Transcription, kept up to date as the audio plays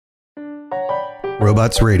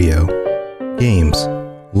Robots Radio. Games,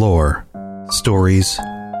 lore, stories,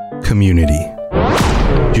 community.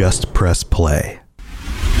 Just press play.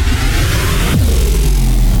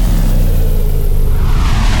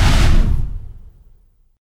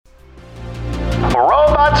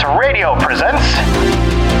 Robots Radio presents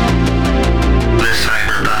the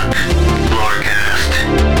Cyberpunk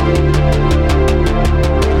Lorecast.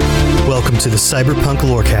 Welcome to the Cyberpunk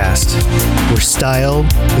Lorecast, where style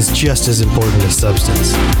is just as important as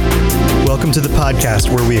substance. Welcome to the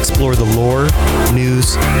podcast where we explore the lore,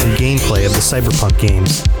 news, and gameplay of the Cyberpunk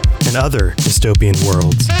games and other dystopian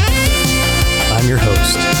worlds. I'm your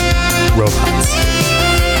host, Robots.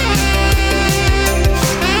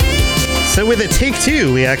 So with a take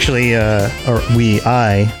two, we actually, the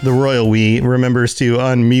royal we, remembers to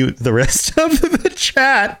unmute the rest of the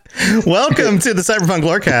chat. Welcome to the Cyberpunk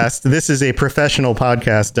Lorecast. This is a professional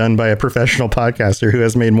podcast done by a professional podcaster who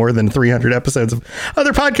has made more than 300 episodes of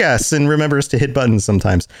other podcasts and remembers to hit buttons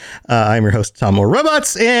sometimes. I'm your host, Tom Moore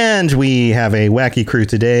Robots, and we have a wacky crew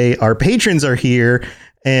today. Our patrons are here.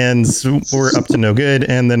 And we're up to no good.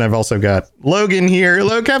 And then I've also got Logan here.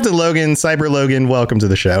 Hello, Captain Logan, Cyber Logan. Welcome to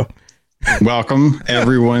the show. Welcome,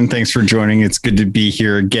 everyone. Thanks for joining. It's good to be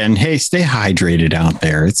here again. Hey, stay hydrated out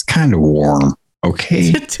there. It's kind of warm.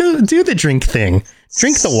 Okay. Do the drink thing.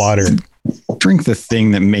 Drink the water. Drink the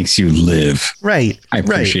thing that makes you live. Right. I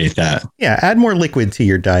appreciate that. Yeah. Add more liquid to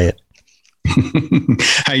your diet.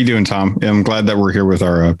 How you doing, Tom? I'm glad that we're here with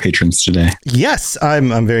our patrons today. Yes,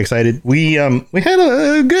 I'm very excited. We had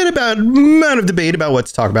a good amount of debate about what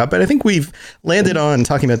to talk about, but I think we've landed on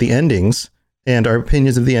talking about the endings and our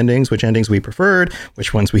opinions of the endings, which endings we preferred,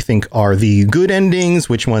 which ones we think are the good endings,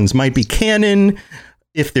 which ones might be canon,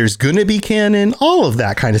 if there's going to be canon, all of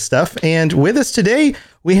that kind of stuff. And with us today,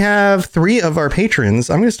 we have three of our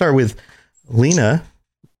patrons. I'm going to start with Lena.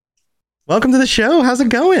 Welcome to the show. How's it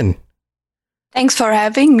going? Thanks for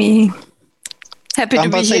having me. Happy to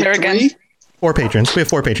be here again. 4 patrons. We have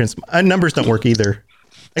 4 patrons. Numbers don't work either.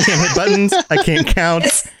 I can't hit buttons. I can't count.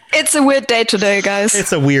 It's a weird day today, guys.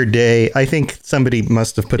 It's a weird day. I think somebody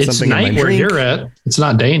must have put something in my drink. It's night where you're at. It's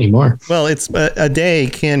not day anymore. Well, it's a day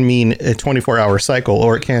can mean a 24-hour cycle,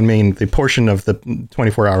 or it can mean the portion of the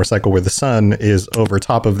 24-hour cycle where the sun is over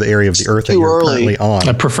top of the area of the Earth that you're currently on.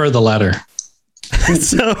 I prefer the latter.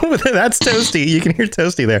 So that's Toasty. You can hear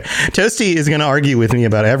Toasty there. Toasty is going to argue with me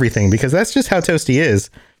about everything because that's just how Toasty is.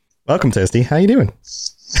 Welcome, Toasty. How you doing?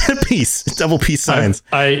 Peace. Double peace signs.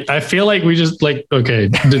 I feel like we just okay.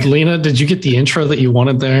 Did you get the intro that you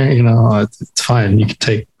wanted there? You know, it's fine. You can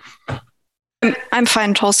take. I'm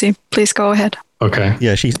fine, Tulsi. Please go ahead. Okay.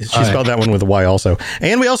 Yeah, she spelled that one with a Y also.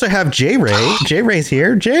 And we also have J Ray. J Ray's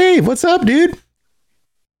here. Jay, what's up, dude?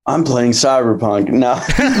 I'm playing Cyberpunk. No,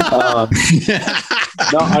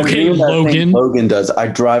 I'm doing that Logan. thing Logan does. I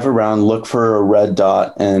drive around, look for a red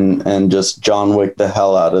dot, and just John Wick the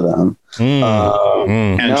hell out of them.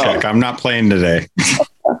 Check. I'm not playing today.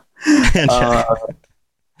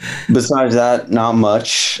 Besides that, not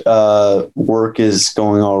much. Work is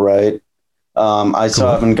going all right. I still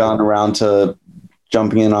haven't gotten around to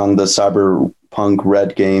jumping in on the Cyberpunk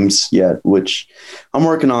Red games yet, which I'm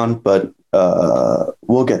working on, but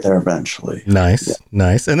we'll get there eventually.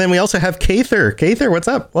 Nice. And then we also have Kather. Kather, what's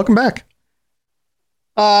up? Welcome back.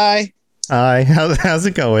 Hi. How's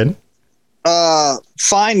it going?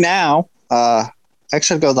 Fine now. I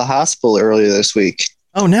actually had to go to the hospital earlier this week.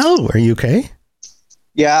 Oh no, are you okay?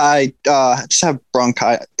 Yeah, I just have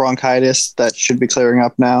bronchitis that should be clearing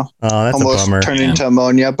up now. Oh, that's almost a bummer. Turned into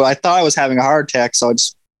ammonia, but I thought I was having a heart attack, so I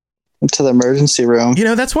just went to the emergency room. You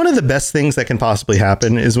know, that's one of the best things that can possibly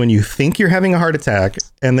happen is when you think you're having a heart attack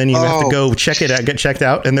and then you have to go check it out, get checked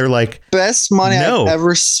out, and they're like, best money I've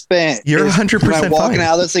ever spent. You're 100% fine. I'm walking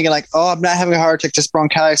out there thinking like, oh, I'm not having a heart attack, just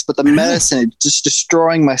bronchitis, but the medicine is just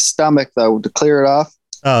destroying my stomach though to clear it off.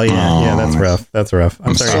 Oh yeah, that's rough. That's rough.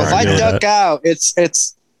 I'm sorry. So if I duck out,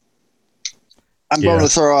 I'm going to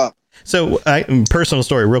throw up. So, personal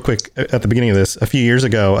story, real quick. At the beginning of this, a few years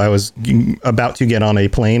ago, I was about to get on a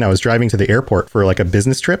plane. I was driving to the airport for like a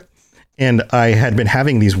business trip, and I had been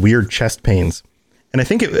having these weird chest pains. And I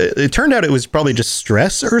think it turned out it was probably just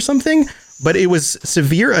stress or something, but it was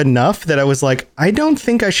severe enough that I was like, I don't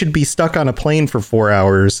think I should be stuck on a plane for 4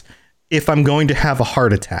 hours if I'm going to have a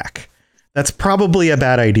heart attack. That's probably a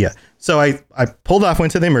bad idea. So I pulled off,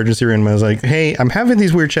 went to the emergency room, and I was like, hey, I'm having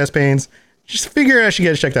these weird chest pains. Just figured I should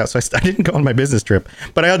get it checked out. So I didn't go on my business trip,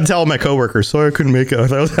 but I had to tell my coworkers, sorry I couldn't make it. I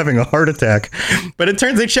thought I was having a heart attack. But it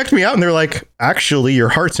turns they checked me out and they're like, actually, your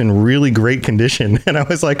heart's in really great condition. And I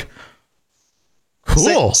was like,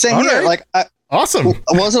 cool. Same here. Right. Like Awesome.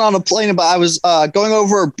 I wasn't on a plane, but I was going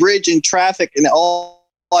over a bridge in traffic, and all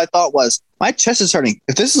I thought was, my chest is hurting.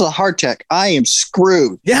 If this is a heart attack, I am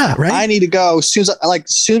screwed. Yeah, right. I need to go. As soon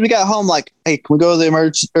as we got home, like, hey, can we go to the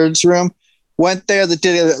emergency room? Went there. They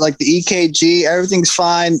did like the EKG. Everything's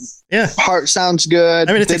fine. Yeah. Heart sounds good.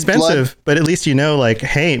 I mean, it's expensive, but at least you know, like,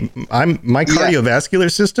 hey, my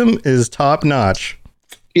cardiovascular system is top notch.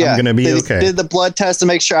 Yeah, I'm gonna be okay. Did the blood test to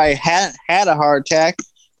make sure I had a heart attack,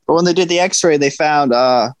 but when they did the X-ray, they found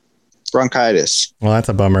bronchitis. Well, that's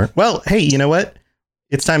a bummer. Well, hey, you know what?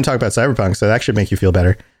 It's time to talk about Cyberpunk, so that should make you feel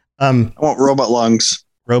better. I want robot lungs.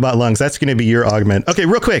 Robot lungs. That's going to be your augment. Okay,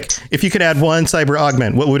 real quick. If you could add one cyber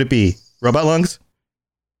augment, what would it be? Robot lungs?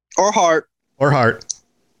 Or heart. Or heart.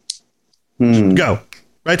 Go.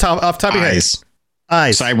 Right off top of your head.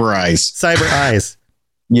 Eyes. Cyber eyes. Cyber eyes.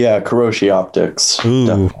 Yeah, Kuroshi optics. Ooh.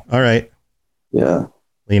 Definitely. All right. Yeah.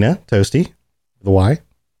 Lena, Toasty. The Y.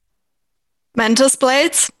 Mantis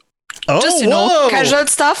blades. Oh, Just,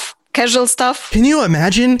 casual stuff. Can you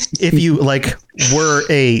imagine if you like were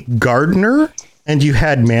a gardener and you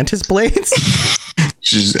had mantis blades?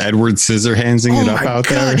 Just Edward Scissorhandsing it up out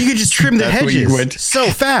there. You could just trim the hedges so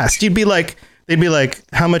fast. They'd be like,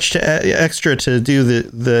 how much extra to do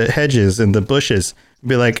the hedges and the bushes?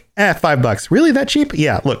 Be like, $5. Really, that cheap?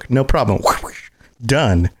 Yeah, look, no problem.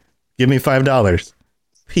 Done. Give me $5.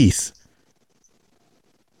 Peace.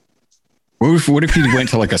 What if you went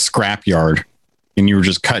to like a scrap yard and you were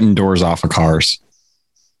just cutting doors off of cars?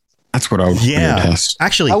 That's what I would test.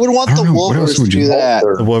 Actually, I would want the Wolvers to do that.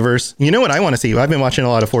 The Wolvers. You know what I want to see? I've been watching a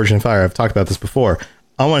lot of Forged in Fire. I've talked about this before.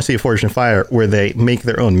 I want to see a Forged in Fire where they make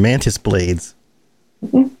their own mantis blades.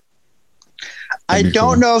 I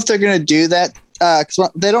don't know if they're going to do that because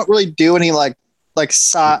they don't really do any like tech.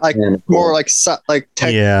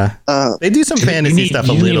 Yeah, they do some fantasy stuff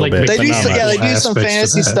a little bit. They do some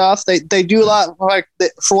fantasy stuff. They do a lot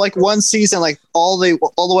for like one season, like all the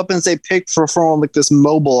weapons they picked from like this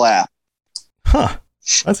mobile app. Huh,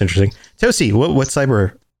 that's interesting. Tosi, what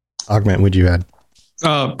cyber augment would you add?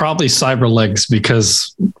 Probably cyber legs,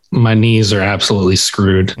 because my knees are absolutely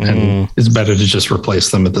screwed, and it's better to just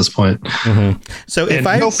replace them at this point. So if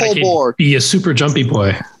I go full board, be a super jumpy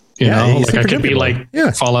boy. You know, like I could be like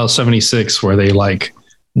Fallout 76, where they like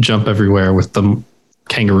jump everywhere with the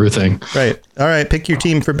kangaroo thing. Right. All right. Pick your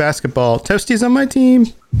team for basketball. Toasty's on my team.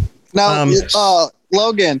 Now,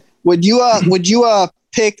 Logan, would you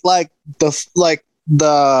pick like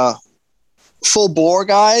the full bore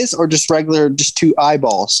guys, or just two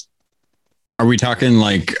eyeballs? Are we talking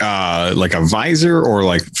like a visor, or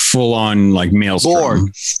like full on like Maelstrom?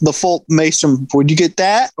 Board. The full Maelstrom. Would you get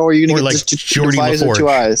that, or are you gonna get like just the visor, two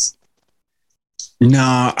eyes?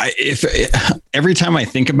 No, every time I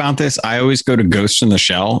think about this, I always go to Ghost in the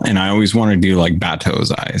Shell, and I always want to do like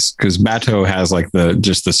Bato's eyes, because Bato has like the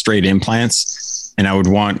straight implants, and I would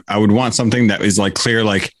want something that is like clear,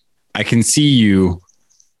 like I can see you,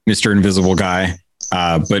 Mr. Invisible Guy,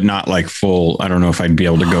 but not like full. I don't know if I'd be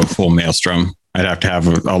able to go full Maelstrom. I'd have to have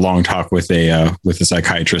a long talk with a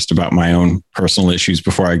psychiatrist about my own personal issues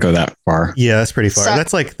before I go that far. Yeah, that's pretty far.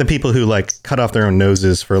 That's like the people who like cut off their own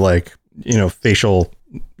noses for like, facial,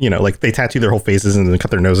 like they tattoo their whole faces and then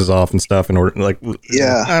cut their noses off and stuff in order, like,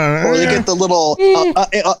 yeah. Or they get the little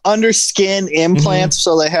under skin implants,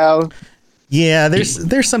 so they have. Yeah,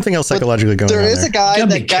 there's something else psychologically going on. There is a guy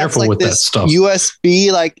that gets like this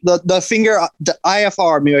USB, like the finger, the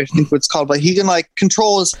IFR, maybe I think what it's called, but he can like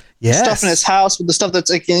control his stuff in his house with the stuff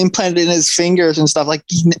that's like implanted in his fingers and stuff, like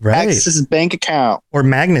he can access his bank account. Or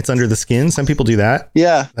magnets under the skin. Some people do that.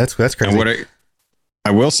 Yeah, that's crazy. And what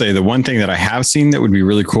I will say, the one thing that I have seen that would be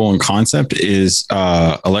really cool in concept is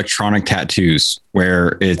electronic tattoos,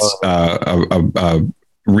 where it's a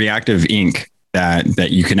reactive ink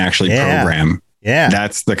that you can actually program. Yeah.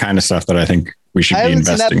 That's the kind of stuff that I think we should be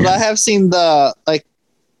investing in. I haven't seen that, but I have seen the like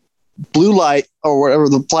blue light or whatever,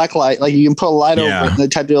 the black light, like you can put a light over it and the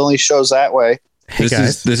tattoo only shows that way.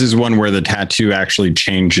 This is one where the tattoo actually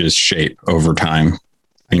changes shape over time,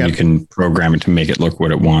 and you can program it to make it look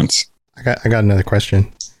what it wants. I got another question.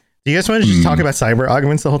 Do you guys want to just talk about cyber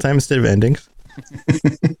augments the whole time instead of endings?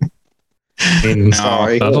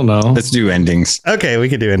 Sorry, I don't know. Let's do endings. Okay, we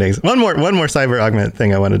can do endings. One more cyber augment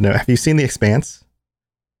thing I want to know. Have you seen The Expanse?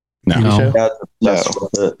 No.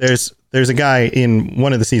 There's a guy in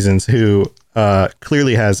one of the seasons who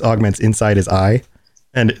clearly has augments inside his eye,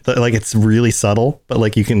 and like it's really subtle, but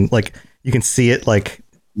like you can see it like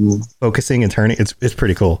focusing and turning. It's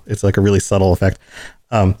pretty cool. It's like a really subtle effect.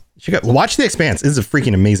 Watch The Expanse. This is a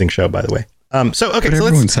freaking amazing show, by the way. So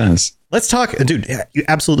let's talk, dude. You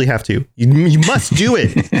absolutely have to. You must do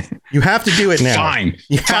it. You have to do it now.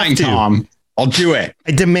 Fine, Tom. I'll do it.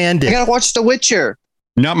 I demand it. I gotta watch The Witcher.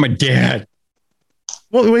 Not my dad.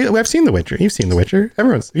 Well, I've seen The Witcher. You've seen The Witcher.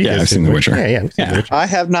 I've seen The Witcher. Yeah. The Witcher. I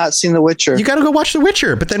have not seen The Witcher. You got to go watch The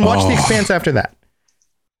Witcher, but then watch The Expanse after that.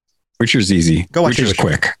 Witcher's easy. Go watch Witcher's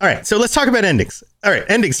quick. All right, so let's talk about endings. All right,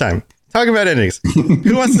 endings time. Talk about endings.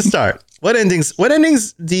 Who wants to start? What endings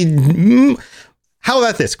how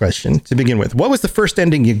about this question to begin with? What was the first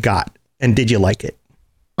ending you got, and did you like it?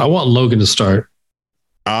 I want Logan to start.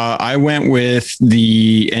 I went with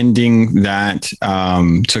the ending that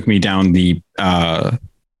took me down the Pan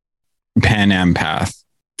Am path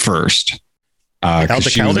first.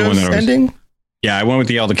 Aldecaldo's ending? Yeah, I went with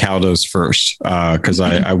the Aldecaldos first because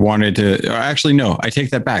I wanted to. Actually, no, I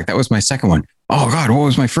take that back. That was my second one. Oh, God, what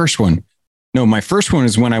was my first one? No, my first one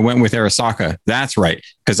is when I went with Arasaka. That's right,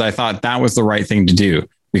 because I thought that was the right thing to do,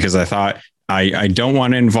 because I thought I don't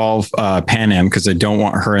want to involve Pan Am because I don't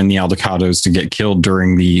want her and the Aldecaldos to get killed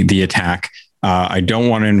during the attack. I don't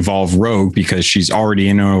want to involve Rogue because she's already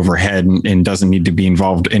in over her head and doesn't need to be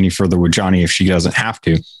involved any further with Johnny if she doesn't have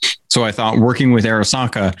to. So I thought working with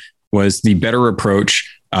Arasaka was the better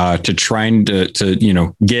approach to trying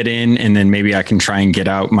to get in, and then maybe I can try and get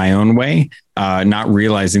out my own way. Not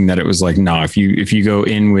realizing that it was like, no, if you go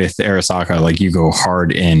in with Arasaka, like you go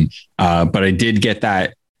hard in. But I did get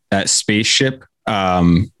that spaceship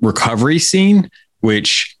recovery scene,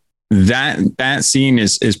 which that scene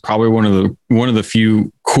is probably one of the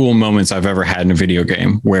few cool moments I've ever had in a video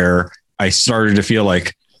game, where I started to feel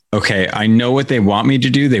like, okay, I know what they want me to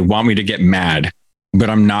do. They want me to get mad, but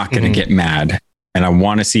I'm not going to get mad. And I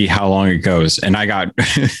want to see how long it goes. And I got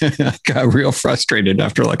real frustrated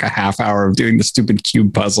after like a half hour of doing the stupid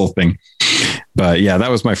cube puzzle thing. But yeah,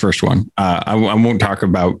 that was my first one. I won't talk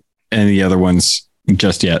about any of the other ones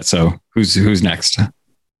just yet. So who's next?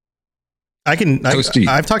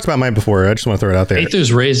 I've talked about mine before. I just want to throw it out there.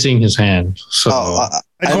 Aether's raising his hand. So I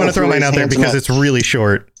just want to throw mine out there because it's really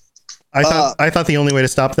short. I thought the only way to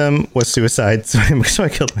stop them was suicide. So I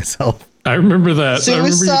killed myself. I remember that. Suicide? I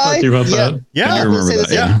remember you talking about that. Yeah, I remember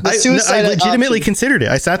that. Yeah. I legitimately considered it.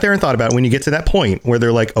 I sat there and thought about it when you get to that point where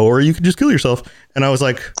they're like, "Oh, or you could just kill yourself," and I was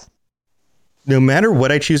like, no matter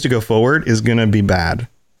what I choose to go forward is going to be bad.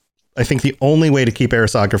 I think the only way to keep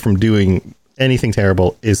Arasaka from doing anything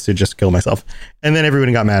terrible is to just kill myself. And then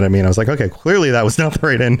everybody got mad at me, and I was like, okay, clearly that was not the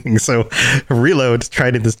right ending. So reload,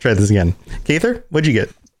 try this again. Kather, what'd you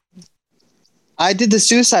get? I did the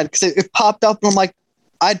suicide because it popped up, and I'm like,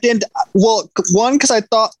 I didn't. Well, one, because I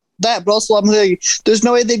thought that, but also I'm like, there's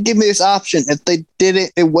no way they'd give me this option. If they did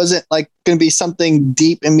it, it wasn't like going to be something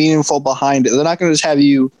deep and meaningful behind it. They're not going to just have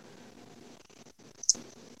you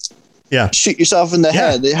shoot yourself in the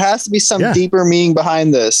head. There has to be some deeper meaning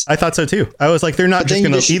behind this. I thought so too. I was like, they're not just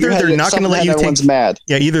going to, either they're not going to let you take, mad.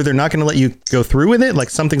 Yeah, either they're not going to let you go through with it,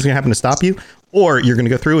 like something's going to happen to stop you, or you're going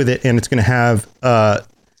to go through with it and it's going to have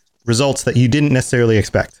results that you didn't necessarily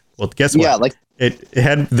expect. Well, guess what? Yeah, like it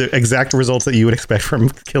had the exact results that you would expect from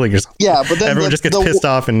killing yourself. Yeah, but then everyone just gets pissed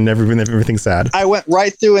off and everything's sad. I went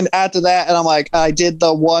right through, and after that, and I'm like, I did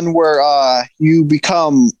the one where you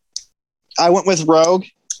become. I went with Rogue,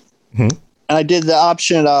 and I did the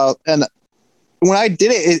option and when I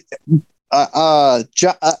did it,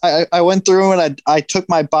 I went through and I took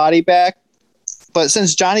my body back, but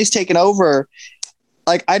since Johnny's taken over,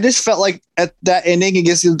 like I just felt like at that ending, it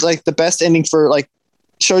gives you like the best ending for like.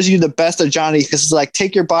 Shows you the best of Johnny because it's like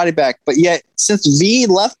take your body back, but yet since V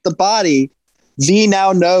left the body, V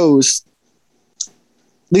now knows. At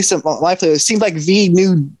least in my play, it seemed like V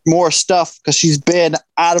knew more stuff because she's been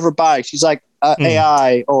out of her body. She's like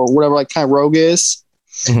AI or whatever, like kind of Rogue is.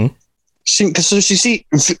 She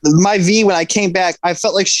my V when I came back, I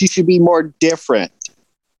felt like she should be more different.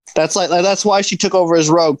 That's why she took over as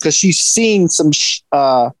Rogue because she's seen some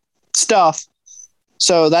stuff.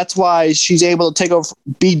 So that's why she's able to take over,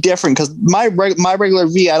 be different. Because my regular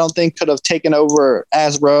V, I don't think could have taken over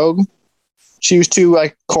as Rogue. She was too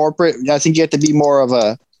like corporate. I think you have to be more of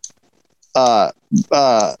a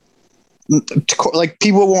like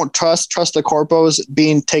people won't trust the corpos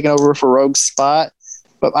being taken over for Rogue's spot.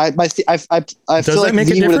 But I feel like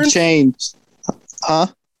V would have changed. Huh?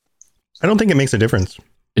 I don't think it makes a difference.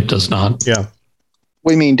 It does not. Yeah. What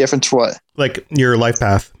do you mean difference for what? Like your life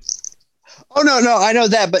path. Oh no, I know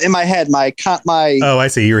that, but in my head, my oh, I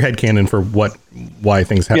see your head canon for why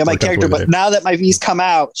things happen. Yeah, my character. But now that my V's come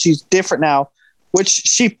out, she's different now.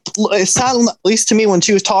 Which it sounded, at least to me, when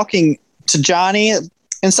she was talking to Johnny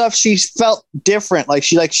and stuff, she felt different. Like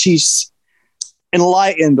she's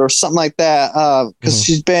enlightened or something like that. Because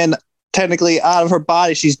she's been technically out of her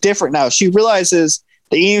body. She's different now. She realizes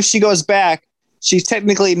that even if she goes back, she's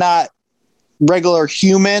technically not regular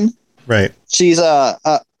human. Right. She's a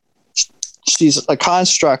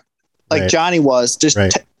construct like Johnny was, just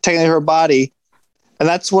taking her body. And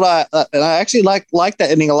that's what I actually like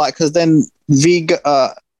that ending a lot, because then V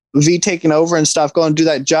taking over and stuff, going to do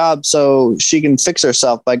that job so she can fix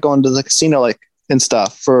herself by going to the casino and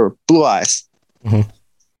stuff for Blue Eyes. Mm-hmm.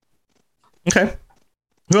 Okay.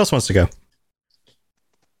 Who else wants to go?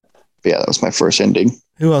 Yeah, that was my first ending.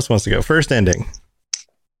 Who else wants to go? First ending.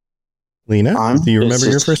 Lena, do you remember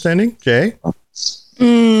your first ending? Jay?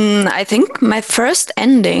 I think my first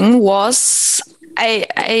ending was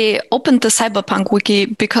I opened the Cyberpunk wiki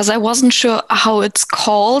because I wasn't sure how it's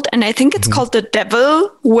called, and I think it's called The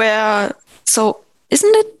Devil, so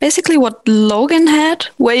isn't it basically what Logan had,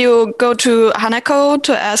 where you go to Hanako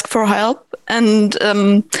to ask for help? And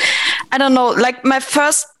I don't know, like my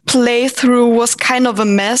first playthrough was kind of a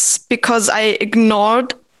mess because I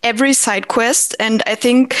ignored every side quest, and I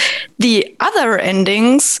think the other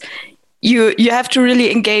endings, you have to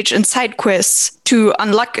really engage in side quests to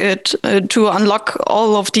unlock it, to unlock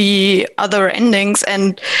all of the other endings.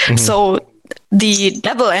 And so the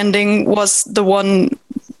devil ending was the one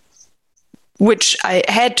which I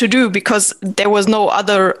had to do because there was no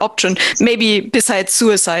other option, maybe besides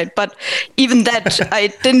suicide. But even that, I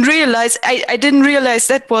didn't realize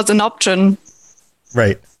that was an option.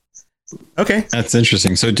 Right. Okay. That's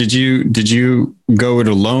interesting. So did you go it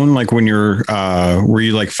alone? Like when were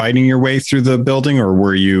you like fighting your way through the building, or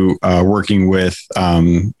were you working with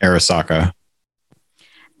Arasaka?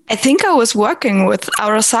 I think I was working with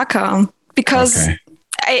Arasaka because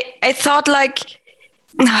I thought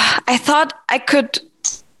I could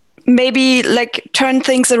maybe like turn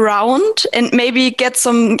things around and maybe get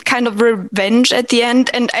some kind of revenge at the end.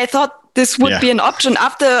 And I thought this would be an option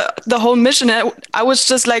after the whole mission. I was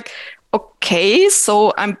just like, okay,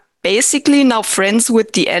 so I'm basically now friends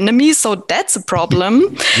with the enemy, so that's a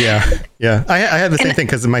problem. Yeah. I had the same thing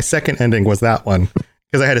because my second ending was that one,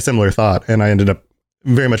 because I had a similar thought, and I ended up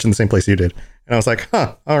very much in the same place you did. And I was like,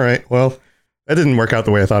 all right, well, that didn't work out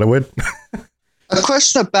the way I thought it would. A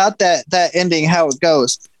question about that ending, how it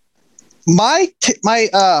goes. Oh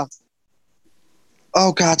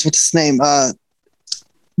God, what's his name?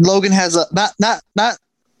 Logan has a not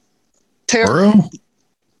Taro.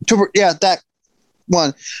 Yeah, that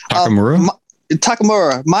one.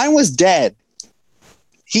 Takamura. Mine was dead.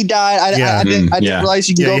 He died. I didn't realize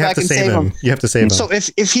you can go back and save him. You have to save him. So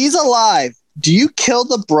if he's alive, do you kill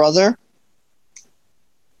the brother?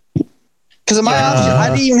 Because in my option, I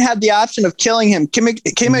didn't even have the option of killing him. Kimiko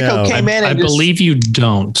came in and I believe you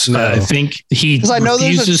don't. No. I think he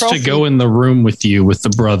refuses to go in the room with you with the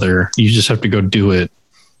brother. You just have to go do it.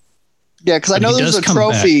 Yeah, because I know there's a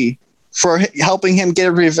trophy for helping him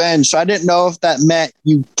get revenge. So I didn't know if that meant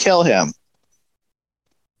you kill him.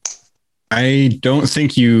 I don't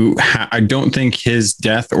think I don't think his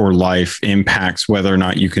death or life impacts whether or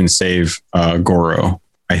not you can save Goro.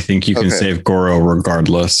 I think you can save Goro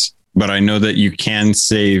regardless. But I know that you can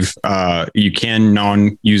save. You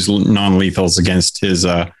can use non-lethals against his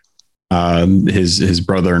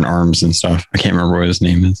brother in arms and stuff. I can't remember what his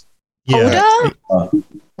name is. Yeah.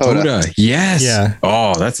 Oda. Yes. Yeah.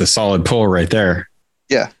 Oh, that's a solid pull right there.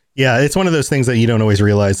 Yeah. Yeah, it's one of those things that you don't always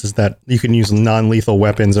realize, is that you can use non-lethal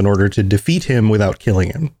weapons in order to defeat him without killing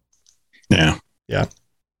him. Yeah. Yeah,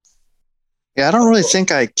 I don't really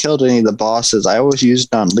think I killed any of the bosses. I always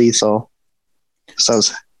used non-lethal. So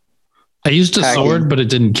I used a sword, but it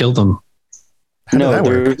didn't kill them. No,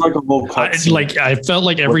 there's like a whole cutscene. I felt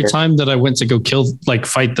like every time that I went to go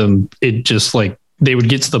fight them, it just like they would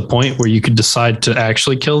get to the point where you could decide to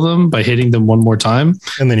actually kill them by hitting them one more time,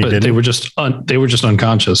 and then they were just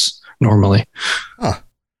unconscious normally. Huh.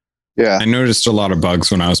 Yeah, I noticed a lot of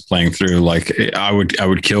bugs when I was playing through. Like I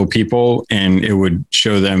would kill people and it would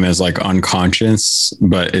show them as like unconscious,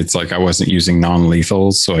 but it's like I wasn't using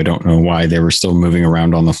non-lethals, so I don't know why they were still moving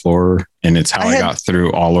around on the floor. And it's how I got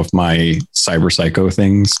through all of my cyber psycho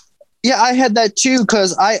things. Yeah, I had that too,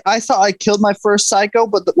 because I thought I killed my first psycho,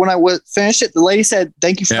 but when I finished it, the lady said,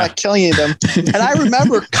 "Thank you for not killing any of them." And I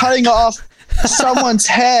remember cutting off someone's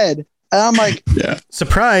head, and I'm like,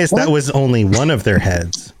 surprise! That was only one of their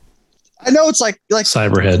heads. I know, it's like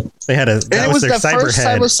Cyberhead. They had that was their cyber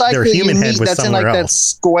head. Their human head was that's somewhere in like else. that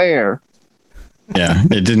square. Yeah,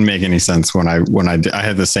 it didn't make any sense when I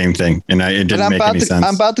had the same thing, and it didn't make any sense.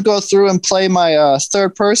 I'm about to go through and play my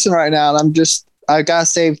third person right now, and I gotta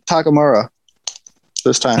save Takamura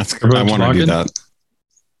this time. I want to do that.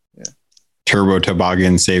 Yeah. Turbo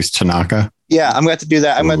Toboggan saves Tanaka. Yeah, I'm going to do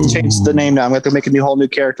that. I'm going to change the name now. I'm going to make a whole new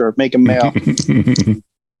character, make him male.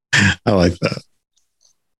 I like that.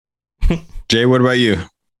 Jay, what about you?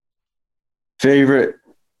 Favorite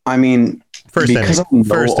I mean, first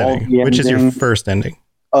ending. Which is your first ending?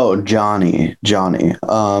 Oh, Johnny.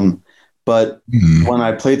 But when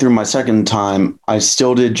I played through my second time, I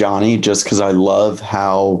still did Johnny just because I love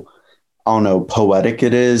how, I don't know, poetic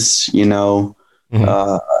it is. You know,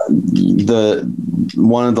 the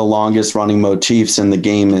one of the longest running motifs in the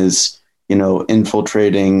game is, you know,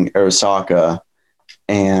 infiltrating Arasaka,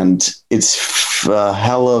 and it's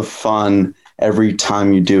hella fun every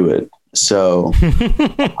time you do it. So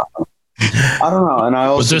I don't know. And I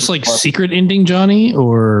also was this like secret ending, Johnny,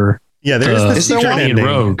 or? Yeah, there is the secret ending.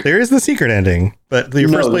 Rogue. There is the secret ending, but your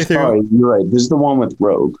first playthrough. Sorry, you're right. This is the one with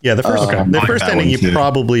Rogue. Yeah, the first ending, you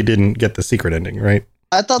probably didn't get the secret ending, right?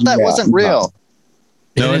 I thought that wasn't real.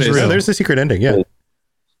 No, it is real. There's the secret ending. Yeah,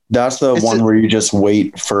 that's the one where you just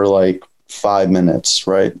wait for like 5 minutes,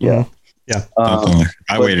 right? Yeah, yeah.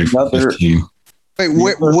 I waited for 15.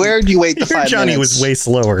 Wait, where do you wait the 5 minutes? Johnny was way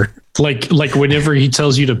slower. Like whenever he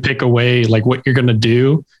tells you to pick away, like what you're gonna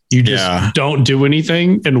do, you just don't do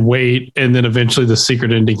anything and wait, and then eventually the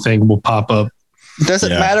secret ending thing will pop up. Does it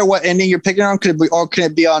matter what ending you're picking on? Can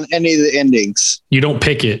it be on any of the endings? You don't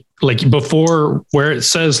pick it. Like before, where it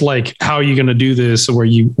says like how are you going to do this, where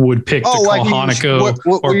you would pick to call Hanako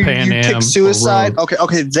or Pan Am. Pick suicide.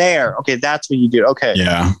 Okay, there. Okay, that's what you do. Okay.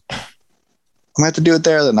 Yeah. I'm gonna have to do it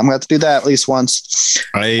there. Then I'm gonna have to do that at least once.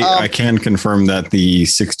 I can confirm that the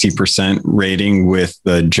 60% rating with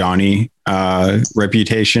the Johnny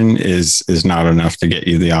reputation is not enough to get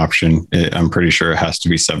you the option. I'm pretty sure it has to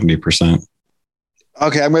be 70%.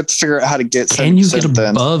 Okay, I'm going to figure out how to get. Can you get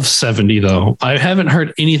above 70 though? I haven't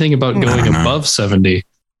heard anything about going above 70.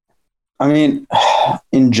 I mean,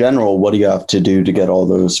 in general, what do you have to do to get all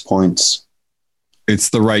those points?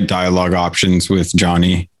 It's the right dialogue options with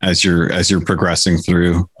Johnny as you're progressing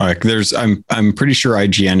through. Like I'm pretty sure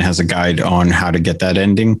IGN has a guide on how to get that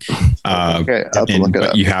ending. Okay, I'll have to look it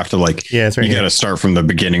up. You have to it's right. You got to start from the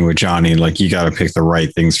beginning with Johnny. Like you got to pick the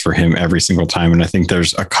right things for him every single time. And I think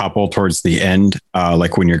there's a couple towards the end,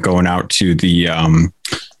 like when you're going out to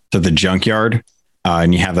the junkyard,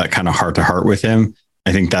 and you have that kind of heart to heart with him.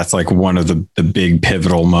 I think that's like one of the big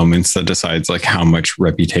pivotal moments that decides like how much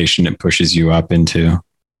reputation it pushes you up into.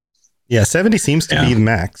 Yeah, 70 seems to be the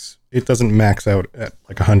max. It doesn't max out at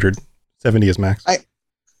like 100. 70 is max. I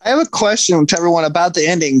have a question to everyone about the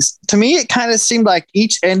endings. To me, it kind of seemed like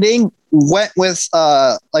each ending went with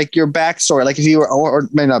like your backstory. Like if you were, or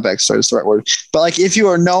maybe not backstory is the right word, but like if you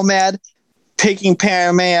were a nomad picking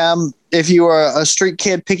Pan Am, if you were a street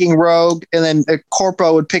kid picking Rogue, and then a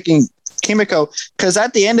corpo would picking Kimiko, because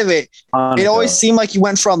at the end of it, it always seemed like you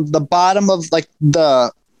went from the bottom of like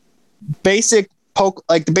the basic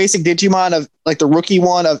the basic Digimon of like the rookie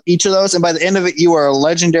one of each of those, and by the end of it, you were a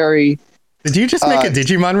legendary. Did you just make a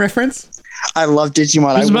Digimon reference? I love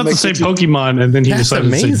Digimon. I was about to say Pokemon, and then he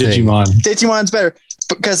decided to say Digimon. Digimon's better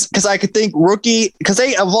because I could think rookie because they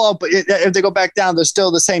evolve, but if they go back down, they're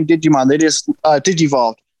still the same Digimon. They just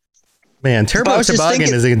digivolved. Man, Turbo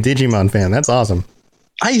Toboggan is a Digimon fan. That's awesome.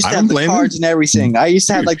 I used to have the cards and everything. I used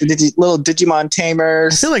to have like the little Digimon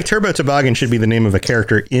tamers. I feel like Turbo Toboggan should be the name of a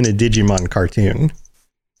character in a Digimon cartoon.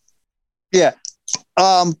 Yeah.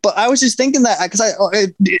 But I was just thinking that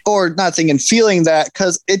feeling that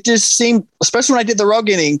because it just seemed, especially when I did the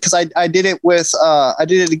Rogue ending, because I did it with, I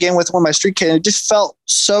did it again with one of my street kids. And it just felt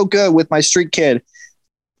so good with my street kid.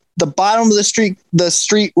 The bottom of the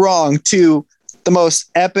street wrong to the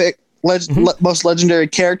most epic, most legendary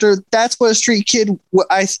character. That's what a street kid, in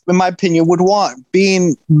my opinion, would want,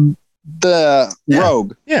 being the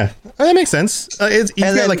rogue. Yeah, that makes sense. You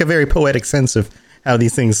got like a very poetic sense of how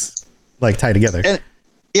these things like tie together.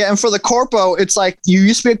 And for the corpo, it's like you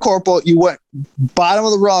used to be a corpo, you went bottom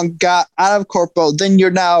of the rung, got out of corpo, then you're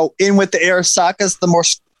now in with the Arasakas, the more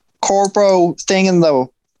corpo thing in the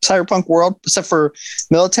cyberpunk world, except for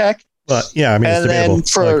Militech. But yeah, I mean, and then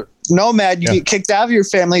for Nomad, you get kicked out of your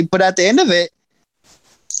family, but at the end of it,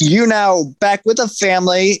 you're now back with a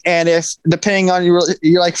family, and if depending on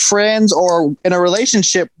you're like friends or in a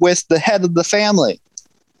relationship with the head of the family.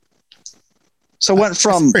 So it went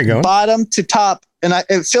from bottom to top, and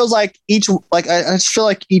it feels like I just feel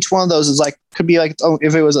like each one of those is like could be like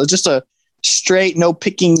if it was just a straight no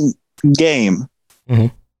picking game,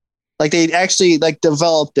 like they actually like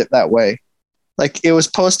developed it that way. Like it was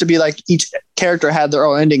supposed to be like each character had their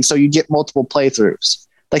own ending, so you get multiple playthroughs.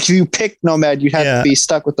 Like if you pick Nomad, you'd have to be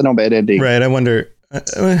stuck with the Nomad ending. Right. I wonder. I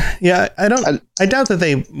doubt that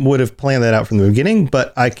they would have planned that out from the beginning,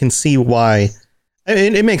 but I can see why.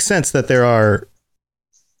 It makes sense that there are.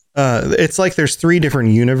 It's like there's 3 different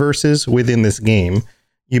universes within this game.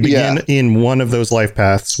 You begin in one of those life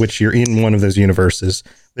paths, which you're in one of those universes.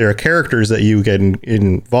 There are characters that you get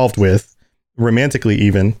involved with, romantically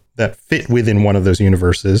even, that fit within one of those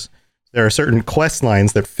universes. There are certain quest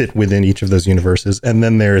lines that fit within each of those universes. And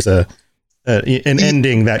then there's an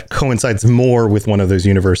ending that coincides more with one of those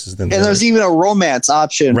universes than there's even a romance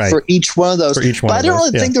option for each one of those. But I don't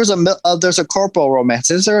really think there's a corporal romance.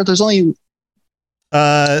 Is there? There's only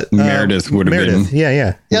Meredith would have been.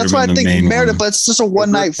 Yeah. That's why I think Meredith, but it's just a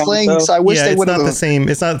one night fling. So I wish they would have.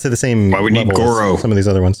 It's not to the same. Why we need Goro? Some of these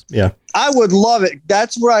other ones. Yeah. I would love it.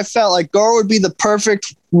 That's where I felt like Goro would be the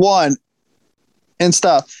perfect one and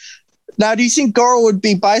stuff. Now, do you think Goro would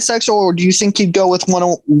be bisexual, or do you think he'd go with one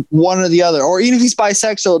or the other? Or even if he's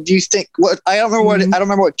bisexual, do you think I don't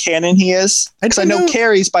remember what canon he is, because I know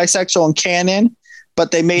Carrie's bisexual in canon,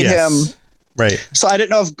 but they made him. Right. So I didn't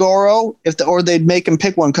know if Goro, or they'd make him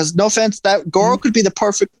pick one, because no offense, that Goro could be the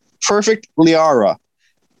perfect Liara.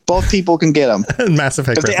 Both people can get him. Mass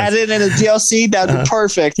Effect. If they added it in a DLC, that'd be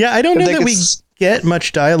perfect. Yeah, I don't know that we get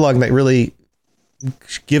much dialogue that really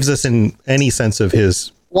gives us any sense of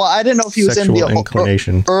his. Well, I didn't know if he was in the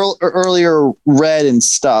inclination. Earlier Red and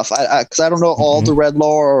stuff, because I don't know all the Red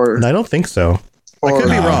lore. I don't think so. I could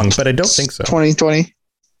be wrong, but I don't think so. 2020.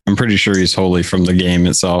 I'm pretty sure he's wholly from the game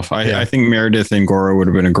itself. I think Meredith and Goro would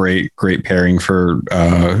have been a great pairing for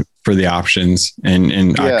the options,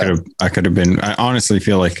 and I could have been. I honestly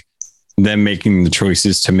feel like them making the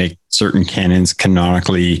choices to make certain canons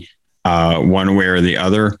canonically one way or the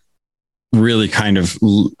other really kind of.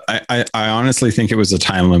 I honestly think it was a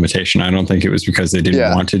time limitation. I don't think it was because they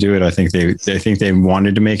didn't want to do it. I think they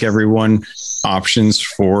wanted to make everyone options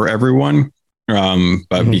for everyone.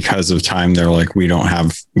 But because of time, they're like, we don't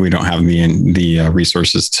have the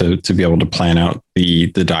resources to be able to plan out the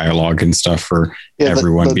dialogue and stuff for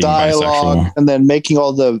everyone the being bisexual, and then making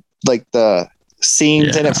all the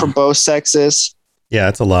scenes in it for both sexes. Yeah,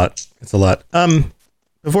 it's a lot.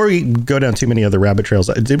 Before we go down too many other rabbit trails,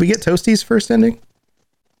 did we get Toasty's first ending?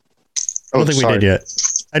 I don't think we did yet.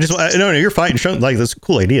 No, you're fine. Like, that's a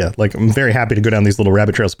cool idea. Like, I'm very happy to go down these little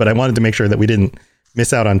rabbit trails, but I wanted to make sure that we didn't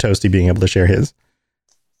miss out on Toasty being able to share his.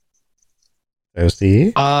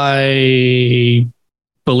 Toasty? I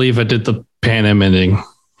believe I did the Panem ending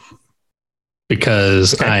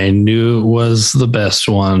because I knew it was the best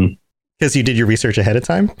one. Because you did your research ahead of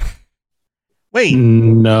time? Wait.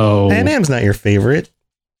 No. Panem's not your favorite.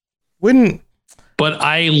 But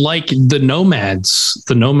I like the Nomads.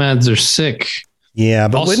 The Nomads are sick. Yeah,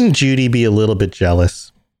 but wouldn't Judy be a little bit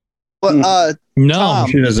jealous? But no, Tom,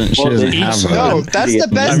 she doesn't have. No, that's the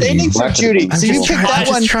best ending for Judy. So you pick that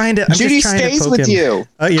one. Judy stays with you.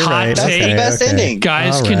 Oh, you're right. That's the best ending.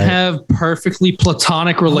 Guys can have perfectly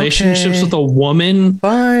platonic relationships with a woman.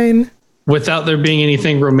 Fine. Without there being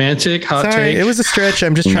anything romantic. Sorry, take. It was a stretch.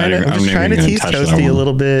 I'm just trying to tease Toasty a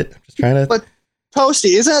little bit. I'm just trying to. But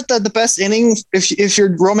Toasty, isn't that the best ending if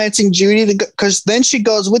you're romancing Judy? Because then she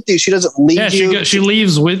goes with you. She doesn't leave you. Yeah, she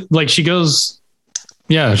leaves with, like, she goes.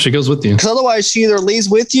 Yeah, she goes with you. Because otherwise, she either leaves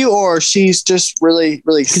with you or she's just really,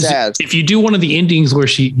 really sad. If you do one of the endings where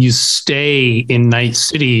you stay in Night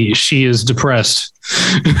City, she is depressed,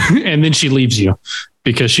 and then she leaves you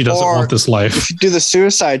because she doesn't want this life. If you do the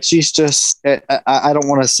suicide, she's just. I don't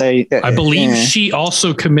want to say. I believe she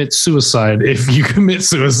also commits suicide. If you commit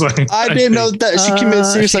suicide, I didn't know that she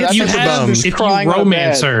commits suicide. If you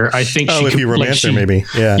romance her, I think. If you romance her, maybe.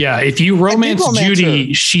 Yeah. Yeah. If you romance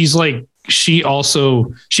Judy, she's like. She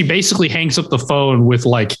basically hangs up the phone with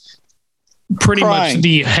like pretty much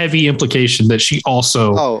the heavy implication that she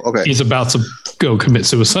also is about to go commit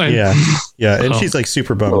suicide. Yeah. Yeah. And she's like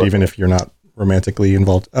super bummed, even if you're not romantically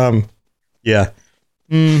involved. Yeah.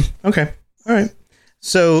 Okay. All right.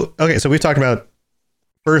 So we've talked about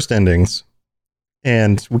first endings,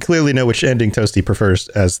 and we clearly know which ending Toasty prefers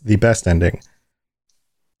as the best ending.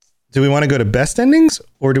 Do we want to go to best endings,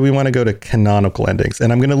 or do we want to go to canonical endings?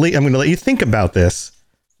 And I'm going to let you think about this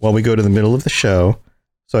while we go to the middle of the show,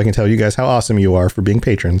 so I can tell you guys how awesome you are for being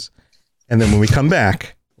patrons. And then when we come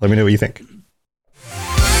back, let me know what you think.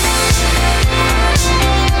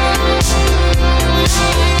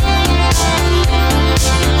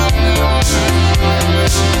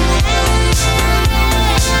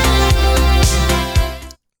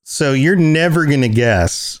 So you're never going to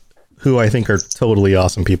guess who I think are totally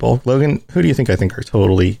awesome people. Logan, who do you think I think are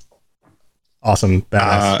totally awesome,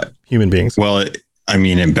 badass human beings? Well, it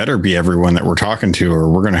better be everyone that we're talking to, or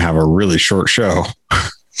we're going to have a really short show.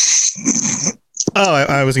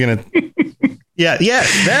 I was going to... Yeah,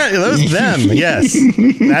 those them. Yes.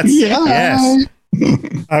 Yes.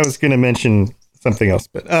 I was going to mention something else,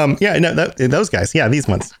 but those guys. Yeah, these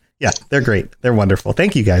ones. Yeah, they're great. They're wonderful.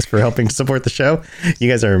 Thank you guys for helping to support the show. You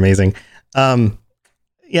guys are amazing.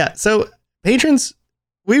 Yeah, so patrons,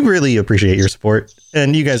 we really appreciate your support,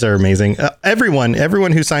 and you guys are amazing. Everyone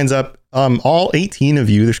who signs up, all 18 of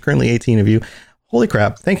you, there's currently 18 of you. Holy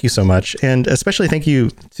crap. Thank you so much. And especially thank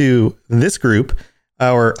you to this group,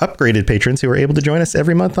 our upgraded patrons who are able to join us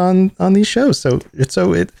every month on these shows.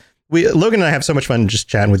 Logan and I have so much fun just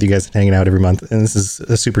chatting with you guys and hanging out every month. And this is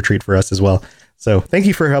a super treat for us as well. So thank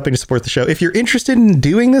you for helping to support the show. If you're interested in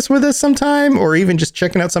doing this with us sometime, or even just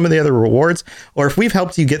checking out some of the other rewards, or if we've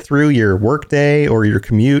helped you get through your work day or your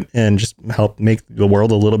commute and just help make the world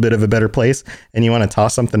a little bit of a better place, and you want to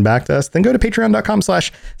toss something back to us, then go to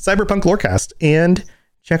patreon.com/cyberpunklorecast and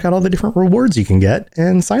check out all the different rewards you can get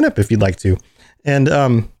and sign up if you'd like to. And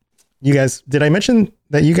you guys, did I mention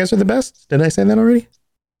that you guys are the best? Did I say that already?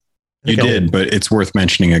 You did, but it's worth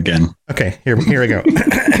mentioning again. Okay, here I go.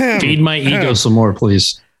 Feed my ego some more,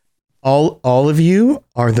 please. All of you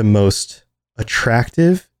are the most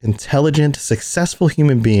attractive, intelligent, successful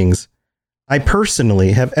human beings I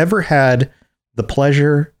personally have ever had the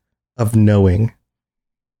pleasure of knowing.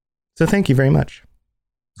 So thank you very much.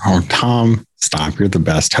 Oh, Tom, stop. You're the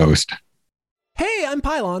best host. Hey, I'm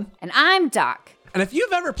Pylon. And I'm Doc. And if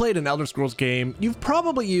you've ever played an Elder Scrolls game, you've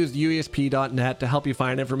probably used UESP.net to help you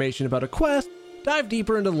find information about a quest, dive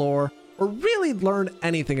deeper into lore, or really learn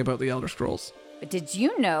anything about the Elder Scrolls. But did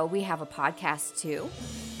you know we have a podcast too?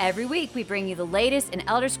 Every week we bring you the latest in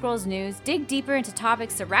Elder Scrolls news, dig deeper into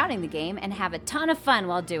topics surrounding the game, and have a ton of fun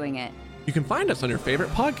while doing it. You can find us on your favorite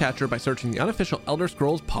podcatcher by searching the unofficial Elder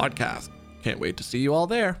Scrolls podcast. Can't wait to see you all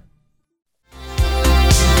there.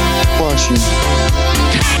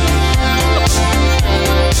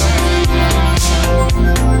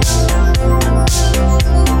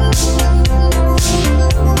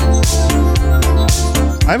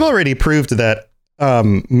 I've already proved that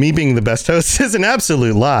me being the best host is an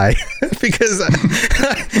absolute lie because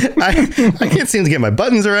I can't seem to get my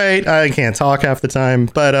buttons right. I can't talk half the time,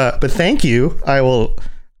 but thank you. I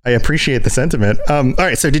appreciate the sentiment. All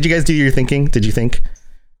right. So did you guys do your thinking? Did you think?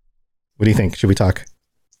 What do you think? Should we talk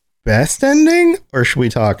best ending, or should we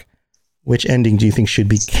talk which ending do you think should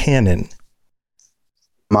be canon?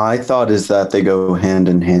 My thought is that they go hand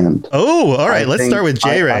in hand. Oh, all right. Let's start with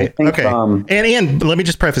J Ray. Okay. And let me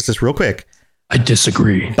just preface this real quick. I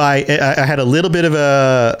disagree. I had a little bit of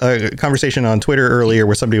a conversation on Twitter earlier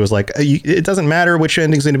where somebody was like, it doesn't matter which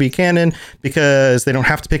ending's going to be canon because they don't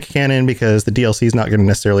have to pick a canon because the DLC is not going to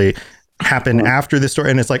necessarily happen after the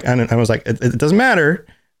story. And it's like, and I was like, it doesn't matter.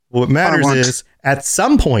 What matters is at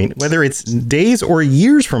some point, whether it's days or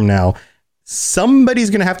years from now, somebody's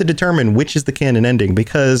going to have to determine which is the canon ending,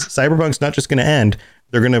 because Cyberpunk's not just going to end.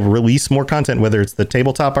 They're going to release more content, whether it's the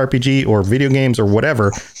tabletop RPG or video games or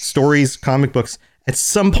whatever, stories, comic books. At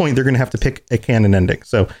some point, they're going to have to pick a canon ending.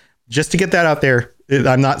 So just to get that out there,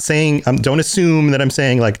 I'm not saying, don't assume that I'm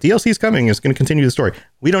saying like DLC is coming, it's going to continue the story.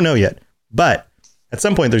 We don't know yet, but at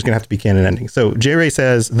some point there's going to have to be canon ending. So J Ray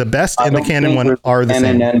says the best and the canon one are the same.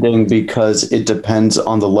 Canon ending because it depends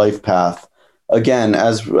on the life path. Again,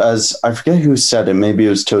 as I forget who said it, maybe it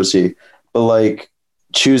was Tosi, but like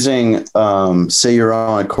choosing, say you're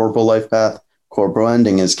on a corporal life path, corporal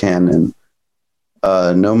ending is canon.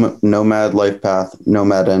 Nomad life path,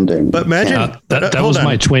 nomad ending. But imagine that was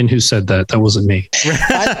my twin who said that. That wasn't me.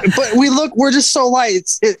 But we're just so light.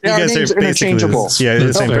 Our names are interchangeable. Yeah,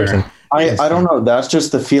 the same person. I don't know. That's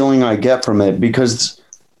just the feeling I get from it, because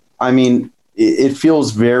I mean, it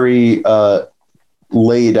feels very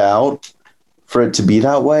laid out for it to be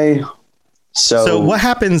that way. So what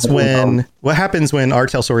happens when R.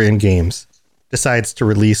 Telsorian Games decides to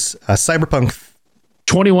release Cyberpunk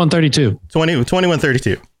 2132?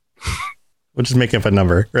 2132. We'll just make up a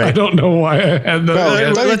number, right? I don't know why I had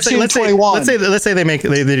that. Let's say they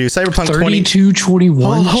do Cyberpunk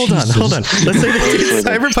 3221. Hold on. Let's say they do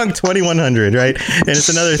Cyberpunk 2100, right? And it's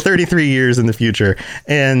another 33 years in the future,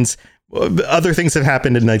 and other things have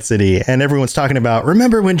happened in Night City, and everyone's talking about,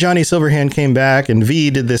 remember when Johnny Silverhand came back and V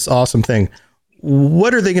did this awesome thing?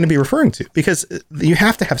 What are they going to be referring to? Because you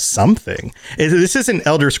have to have something. This isn't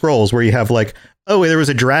Elder Scrolls where you have like, oh, there was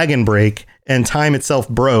a dragon break and time itself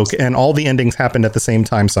broke and all the endings happened at the same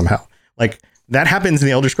time somehow. Like that happens in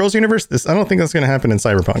the Elder Scrolls universe. I don't think that's going to happen in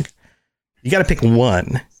Cyberpunk. You got to pick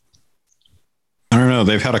one. I don't know.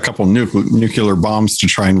 They've had a couple nuclear bombs to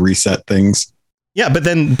try and reset things. Yeah, but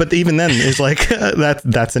even then it's like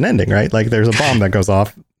that's an ending, right? Like there's a bomb that goes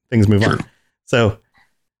off, things move on. So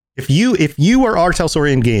if you are R.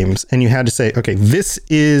 Telsorian Games and you had to say, okay, this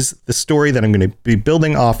is the story that I'm going to be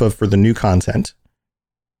building off of for the new content,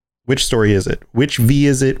 which story is it? Which V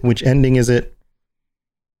is it? Which ending is it?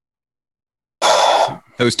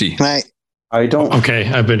 Toasty. I don't. Okay,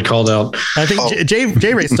 I've been called out. I think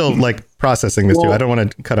J Ray's still like processing this too. I don't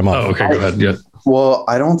want to cut him off. Oh, okay, go ahead. Yeah. Well,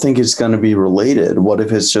 I don't think it's going to be related. What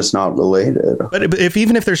if it's just not related? But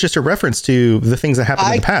even if there's just a reference to the things that happened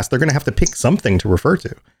in the past, they're going to have to pick something to refer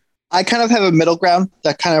to. I kind of have a middle ground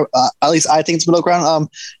that kind of, at least I think it's middle ground.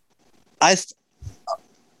 But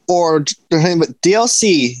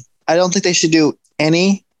DLC, I don't think they should do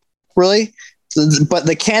any really. But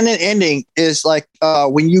the canon ending is like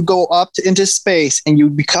when you go up into space and you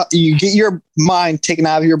get your mind taken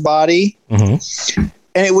out of your body,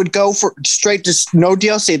 and it would go for straight to no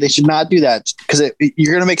DLC. They should not do that because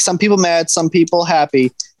you're going to make some people mad, some people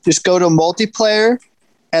happy. Just go to multiplayer,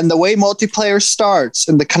 and the way multiplayer starts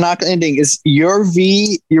and the canonical ending is your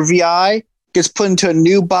VI gets put into a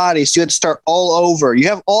new body, so you have to start all over. You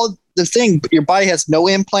have all the thing, but your body has no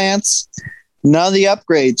implants. None of the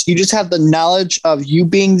upgrades. You just have the knowledge of you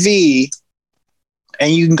being V,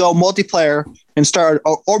 and you can go multiplayer and start,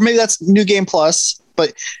 or maybe that's New Game Plus,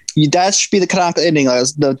 but that should be the canonical ending. Like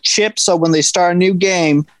the chip, so when they start a new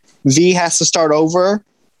game, V has to start over.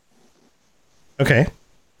 Okay.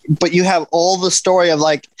 But you have all the story of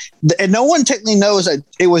like, and no one technically knows that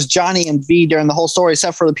it was Johnny and V during the whole story,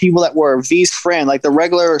 except for the people that were V's friend, like the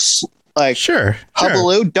regular. Like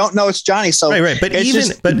Hubbaloo don't know it's Johnny. So right. But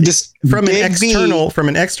from an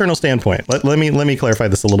external standpoint, let me clarify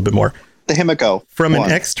this a little bit more. The Himiko from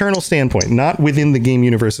an external standpoint, not within the game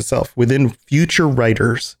universe itself, within future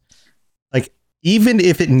writers, like even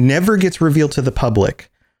if it never gets revealed to the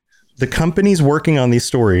public, the companies working on these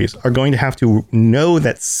stories are going to have to know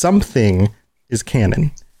that something is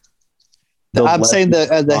canon. I'm saying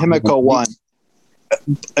the Himiko one.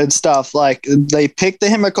 And stuff like they pick the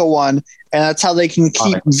Himiko one, and that's how they can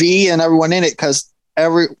keep V and everyone in it because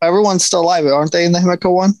everyone's still alive, aren't they? In the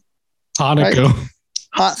Himiko one, Hanako.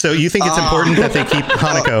 Right? So you think it's important that they keep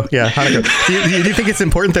Hanako? Yeah, Hanako. Do you think it's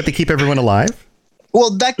important that they keep everyone alive?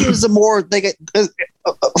 Well, that gives them more. They get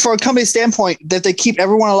from a company standpoint that they keep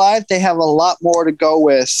everyone alive. They have a lot more to go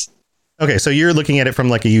with. Okay, so you're looking at it from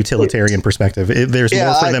like a utilitarian perspective. There's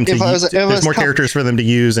more for them there's more characters for them to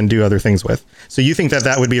use and do other things with. So you think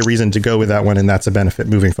that would be a reason to go with that one, and that's a benefit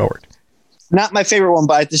moving forward. Not my favorite one,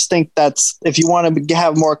 but I just think that's if you want to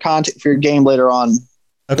have more content for your game later on.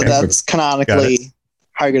 Okay, that's canonically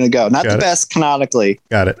how you're going to go. Not the best canonically.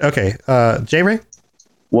 Got it. Okay, J Ray.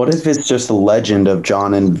 What if it's just a legend of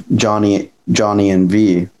Johnny and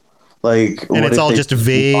V? Like, and it's all just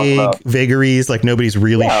vagaries. Like nobody's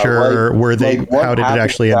really sure how did it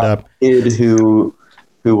actually end up? Kid who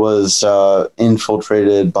was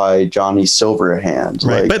infiltrated by Johnny Silverhand.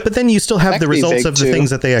 Right, like, but then you still have the results of the things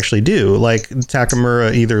that they actually do. Like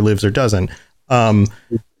Takamura either lives or doesn't.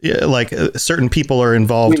 Certain people are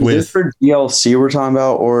involved with. Is this for DLC we're talking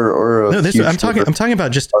about, or no? I'm talking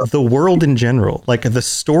about just the world in general, like the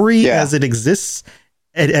story as it exists.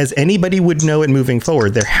 As anybody would know it moving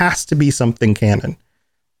forward, there has to be something canon.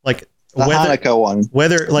 Like the Hanako one.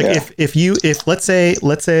 Whether like if let's say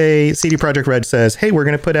CD Projekt Red says, hey, we're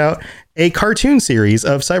going to put out a cartoon series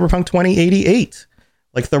of Cyberpunk 2088.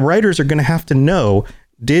 Like the writers are going to have to know,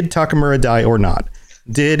 did Takamura die or not?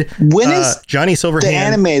 Did Johnny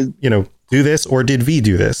Silverhand do this, or did V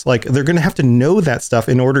do this? Like they're going to have to know that stuff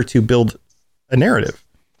in order to build a narrative.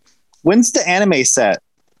 When's the anime set?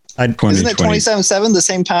 Isn't it 2077 the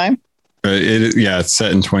same time? It's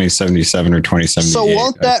set in 2077 or 2078. So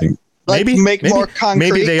won't that make more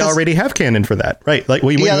concrete? Maybe they already have canon for that, right? Like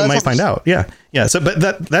we might find out. Yeah. So,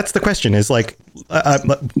 but that's the question. Is like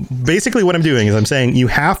basically what I'm doing is I'm saying you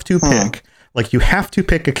have to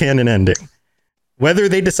pick a canon ending, whether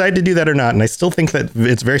they decide to do that or not. And I still think that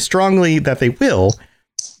it's very strongly that they will.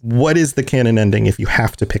 What is the canon ending if you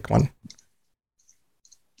have to pick one?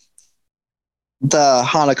 The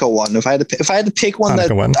Hanako one. If I had to pick one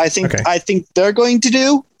I think they're going to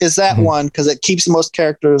do is that one because it keeps the most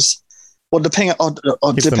characters. Well, depending on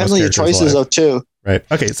your choices though too. Right.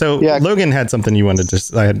 Okay. So Logan had something you wanted to.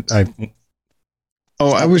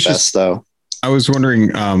 I was wondering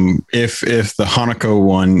if the Hanako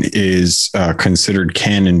one is considered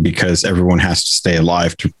canon because everyone has to stay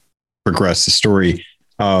alive to progress the story.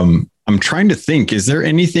 I'm trying to think. Is there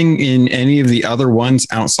anything in any of the other ones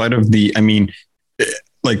outside of the? I mean.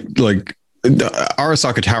 Like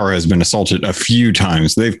Arasaka Tower has been assaulted a few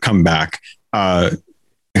times. They've come back.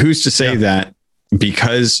 Who's to say that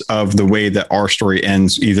because of the way that our story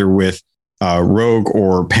ends, either with Rogue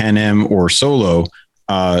or Panem or Solo,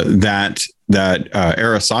 that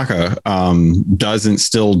Arasaka doesn't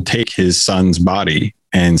still take his son's body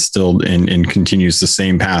and still and continues the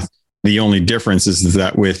same path. The only difference is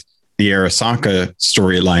that with the Arasaka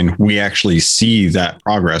storyline, we actually see that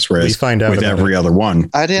progress, whereas we find out with every other one.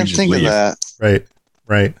 I didn't think of that.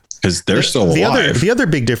 Right. Because they're still alive. The other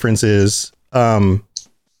big difference is,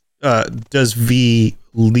 does V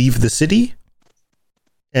leave the city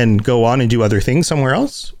and go on and do other things somewhere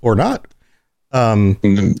else or not?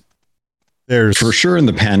 There's for sure in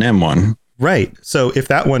the Pan Am one. Right. So if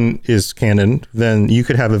that one is canon, then you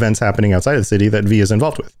could have events happening outside of the city that V is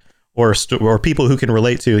involved with, or people who can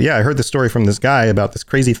relate to. Yeah, I heard the story from this guy about this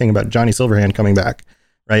crazy thing about Johnny Silverhand coming back.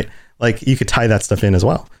 Right. Like you could tie that stuff in as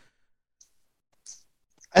well.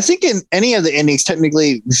 I think in any of the endings,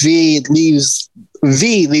 technically V leaves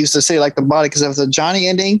the city like the body, because of the Johnny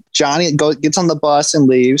ending, Johnny gets on the bus and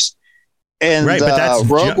leaves. And right, but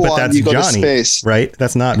that's you go Johnny, to space. Right?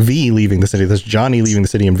 That's not V leaving the city. That's Johnny leaving the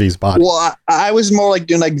city in V's body. Well, I was more like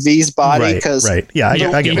doing like V's body because right. Yeah, I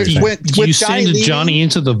get what you're saying. You send Johnny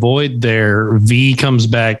into the void there, V comes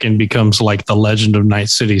back and becomes like the Legend of Night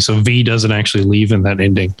City. So V doesn't actually leave in that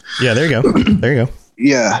ending. Yeah, there you go. There you go.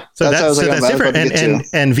 Yeah. So that's different.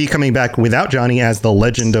 And V coming back without Johnny as the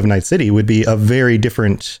Legend of Night City would be a very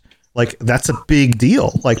different, like, that's a big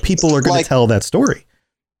deal. Like, people are going to tell that story.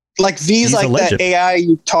 Like V's like that AI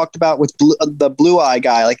you talked about with the blue eye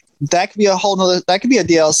guy. Like, that could be a whole nother, that could be a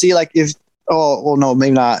DLC. Like, if, no,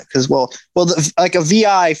 maybe not. Because, like a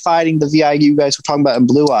VI fighting the VI you guys were talking about in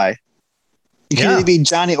Blue Eye. It can either be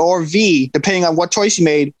Johnny or V, depending on what choice you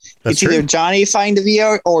made. It's either Johnny fighting the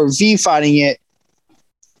VI or V fighting it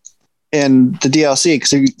in the DLC,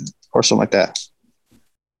 or something like that.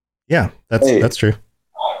 Yeah, that's true.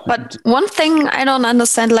 But one thing I don't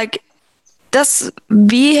understand, like, does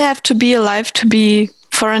V have to be alive to be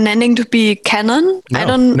for an ending to be canon?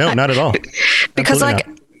 No, not at all. Because I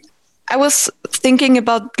was thinking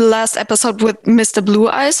about the last episode with Mr. Blue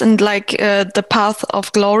Eyes and like the Path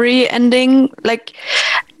of Glory ending. Like,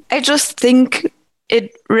 I just think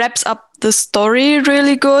it wraps up the story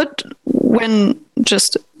really good when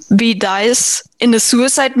just V dies in a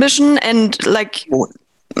suicide mission, and like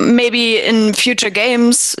maybe in future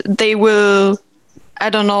games they will, I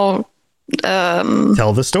don't know,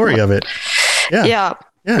 tell the story of it. Yeah.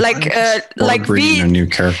 Like bringing a new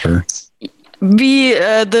character. V,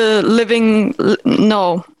 the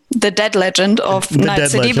dead legend of Night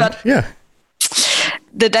City, but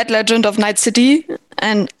the dead legend of Night City,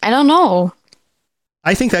 and I don't know.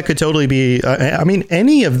 I think that could totally be, I mean,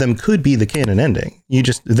 any of them could be the canon ending. You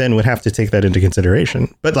just then would have to take that into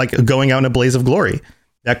consideration. But like going out in a blaze of glory,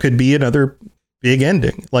 that could be another big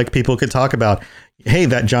ending. Like, people could talk about, hey,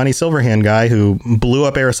 that Johnny Silverhand guy who blew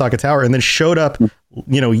up Arasaka Tower and then showed up,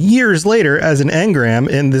 years later as an engram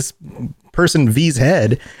in this person V's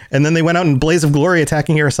head. And then they went out in blaze of glory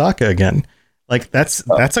attacking Arasaka again. Like, that's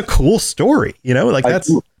a cool story, like that's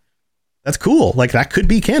cool. Like, that could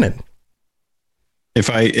be canon. If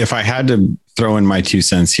I had to throw in my 2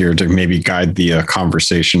 cents here to maybe guide the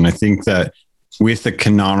conversation, I think that with the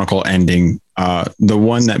canonical ending, the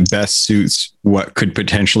one that best suits what could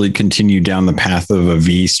potentially continue down the path of a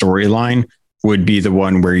V storyline would be the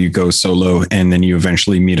one where you go solo and then you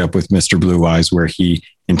eventually meet up with Mr. Blue Eyes, where he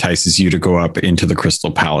entices you to go up into the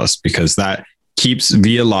Crystal Palace, because that keeps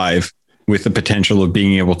V alive with the potential of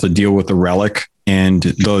being able to deal with the relic. And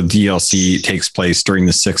the DLC takes place during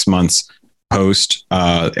the 6 months post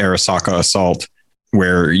Arasaka assault,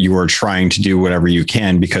 where you are trying to do whatever you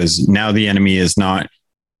can, because now the enemy is not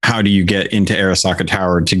how do you get into Arasaka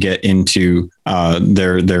Tower to get into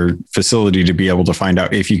their facility to be able to find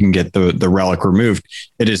out if you can get the relic removed.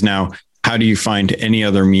 It is now, how do you find any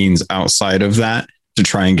other means outside of that to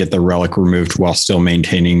try and get the relic removed while still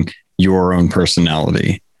maintaining your own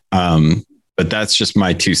personality. But that's just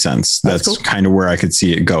my 2 cents. That's cool. Kind of where I could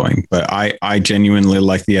see it going. But I genuinely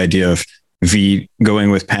like the idea of V going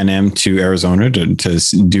with Pan Am to Arizona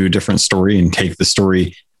to do a different story and take the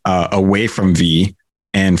story away from V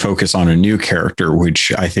and focus on a new character,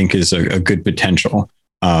 which I think is a good potential,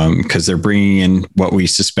 because they're bringing in what we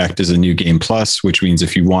suspect is a new game plus, which means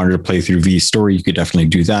if you wanted to play through V's story, you could definitely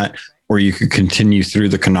do that. Or you could continue through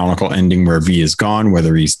the canonical ending where V is gone,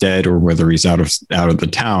 whether he's dead or whether he's out of the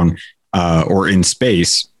town or in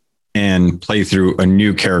space, and play through a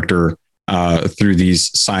new character through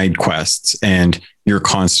these side quests. And you're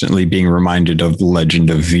constantly being reminded of the legend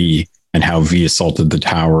of V and how V assaulted the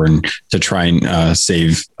tower and to try and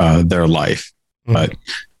save their life. Mm-hmm. But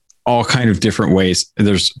all kind of different ways.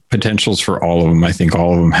 There's potentials for all of them. I think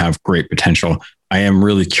all of them have great potential. I am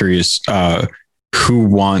really curious who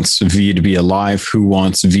wants V to be alive, who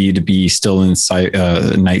wants V to be still in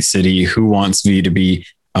Night City, who wants V to be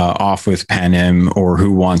off with Pan Am, or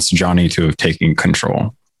who wants Johnny to have taken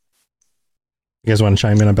control. You guys want to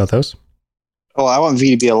chime in about those? Oh, I want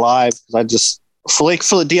V to be alive because I just for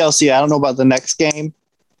the DLC. I don't know about the next game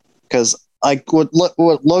because like what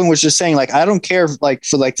Logan was just saying. Like I don't care for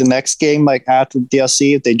the next game like after the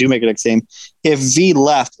DLC if they do make a next game if V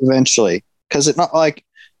left eventually because it's not like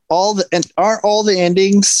aren't all the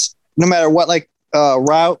endings no matter what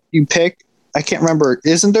route you pick. I can't remember.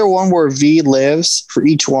 Isn't there one where V lives for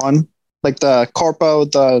each one? Like the Corpo,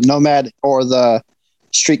 the Nomad, or the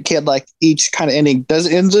Street Kid, like each kind of ending.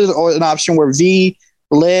 Is there an option where V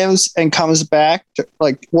lives and comes back?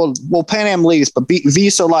 Pan Am leaves, but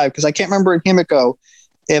V's still alive. Because I can't remember in Himiko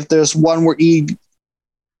if there's one where he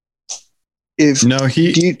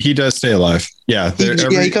does stay alive. Yeah.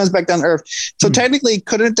 He comes back down to Earth. So technically,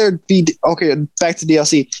 couldn't there be, back to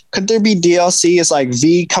DLC, could there be DLC as like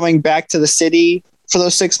V coming back to the city for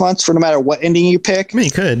those 6 months for no matter what ending you pick? I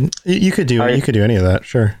mean, you could do any of that.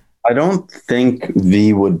 Sure. I don't think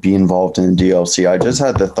V would be involved in DLC. I just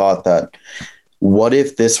had the thought that what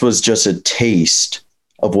if this was just a taste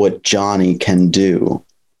of what Johnny can do?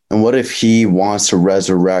 And what if he wants to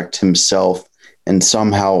resurrect himself and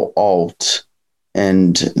somehow alt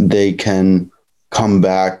and they can come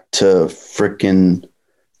back to frickin'...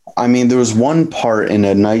 I mean, there was one part in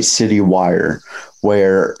a Night City Wire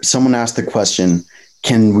where someone asked the question,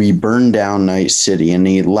 can we burn down Night City? And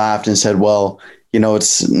he laughed and said, well,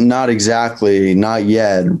 it's not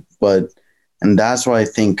yet, and that's what I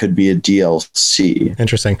think could be a DLC.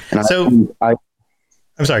 Interesting. And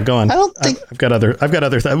I'm sorry, go on. I don't think I've got other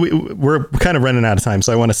we're kind of running out of time,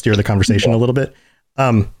 so I want to steer the conversation a little bit.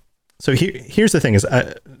 So here's the thing is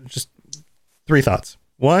just 3 thoughts.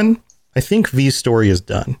 1, I think V's story is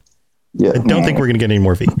done. Yeah. I don't think we're going to get any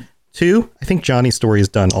more V. 2, I think Johnny's story is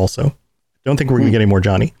done also. Don't think we're going to get any more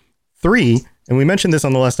Johnny. 3, and we mentioned this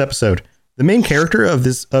on the last episode, the main character of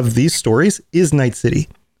these stories is Night City.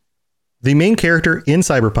 The main character in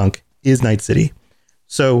Cyberpunk is Night City.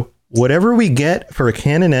 So whatever we get for a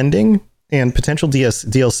canon ending and potential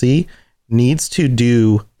DLC needs to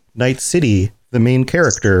do Night City, the main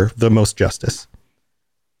character, the most justice.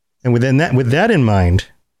 And with that in mind,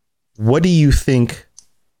 what do you think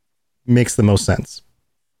makes the most sense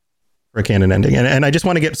for a canon ending? And I just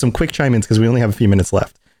want to get some quick chime-ins because we only have a few minutes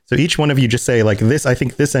left. So each one of you just say like this, I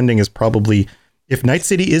think this ending is probably, if Night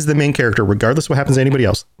City is the main character, regardless of what happens to anybody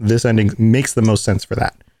else, this ending makes the most sense for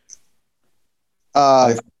that.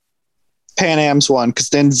 Pan Am's one, because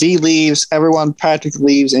then V leaves, everyone practically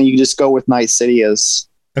leaves, and you just go with Night City as...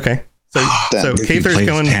 Okay. So Kather's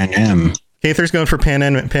going Pan Am. Kather's going for Pan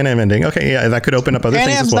Am ending. Okay, yeah, that could open up other things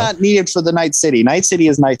as well. Pan Am's not needed for the Night City. Night City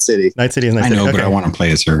is Night City. Night City is Night City. I know, but I want to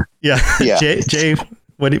play as her. Yeah. Jay,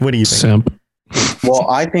 what do you think? Simp. Well,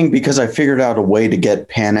 I think because I figured out a way to get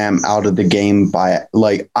Pan Am out of the game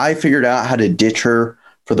I figured out how to ditch her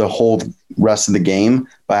for the whole rest of the game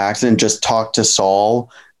by accident. Just talk to Saul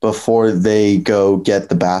before they go get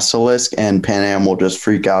the basilisk, and Pan Am will just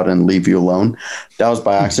freak out and leave you alone. That was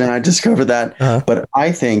by accident. I discovered that. Uh-huh. But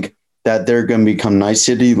I think that they're going to become Night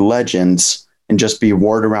City legends and just be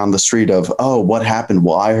word around the street of, oh, what happened?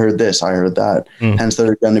 Well, I heard this, I heard that. Hence,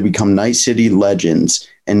 they're going to become Night City legends,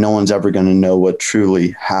 and no one's ever going to know what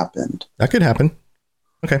truly happened. That could happen.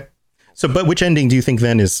 Okay. So, but which ending do you think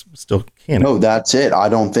then is still canon? No, that's it. I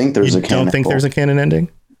don't think there's a canon. You don't think there's a canon ending?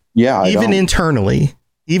 Yeah. Even internally,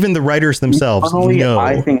 even the writers themselves know.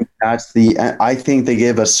 I think I think they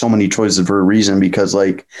give us so many choices for a reason because,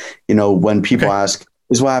 when people ask,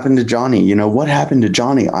 is what happened to Johnny? What happened to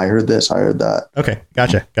Johnny? I heard this, I heard that. Okay.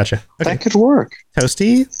 Gotcha. Okay. That could work.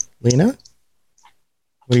 Toasty, Lena,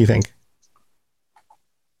 what do you think?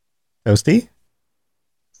 Toasty?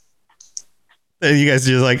 You guys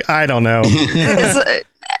just like, I don't know.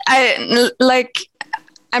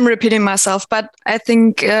 I'm repeating myself, but I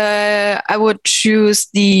think I would choose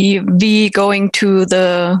the V going to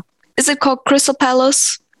the, is it called Crystal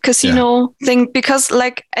Palace casino thing? Because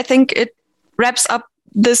I think it wraps up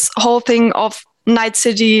this whole thing of Night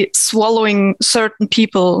City swallowing certain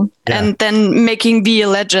people and then making V a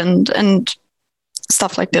legend and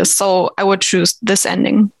stuff like this. So I would choose this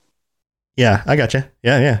ending. Yeah, I gotcha.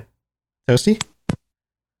 Yeah. Toasty?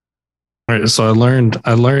 All right, so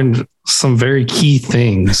I learned some very key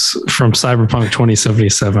things from Cyberpunk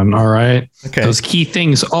 2077. All right. Okay. Those key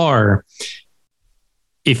things are,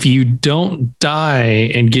 if you don't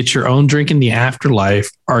die and get your own drink in the afterlife,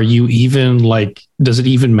 are you even does it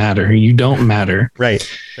even matter? You don't matter. Right.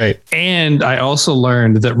 And I also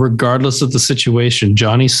learned that regardless of the situation,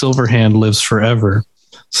 Johnny Silverhand lives forever.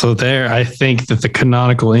 So there, I think that the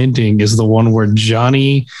canonical ending is the one where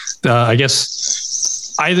Johnny,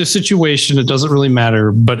 either situation, it doesn't really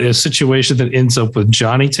matter, but a situation that ends up with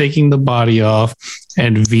Johnny taking the body off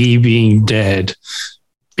and V being dead,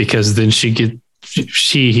 because then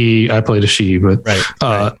I played a she,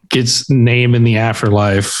 but gets name in the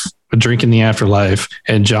afterlife, a drink in the afterlife,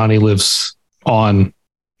 and Johnny lives on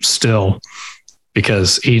still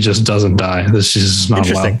because he just doesn't die. This is not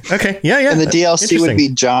interesting. allowed. Okay. Yeah. And the DLC would be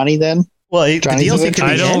Johnny then? Well, the DLC could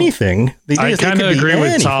be anything. I kind of agree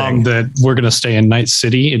with Tom that we're going to stay in Night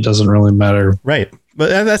City. It doesn't really matter. Right.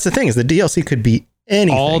 But that's the thing, is the DLC could be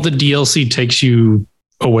anything. All the DLC takes you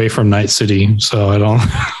away from Night City, so I don't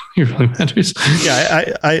it really matters.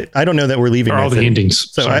 Yeah, I don't know that we're leaving all the endings.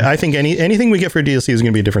 So I think anything we get for DLC is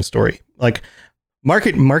going to be a different story. Like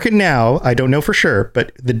market now, I don't know for sure,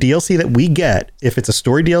 but the DLC that we get, if it's a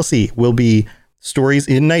story DLC, will be stories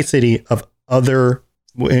in Night City of other,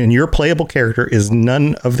 and your playable character is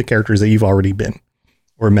none of the characters that you've already been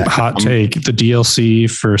or met. Hot take: the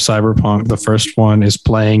DLC for Cyberpunk, the first one, is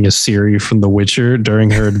playing as Ciri from The Witcher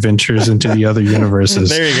during her adventures into the other universes.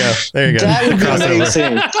 There you go. That would be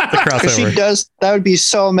amazing. The crossover. She does. That would be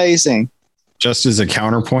so amazing. Just as a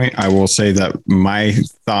counterpoint, I will say that my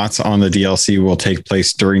thoughts on the DLC will take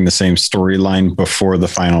place during the same storyline before the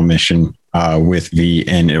final mission with V,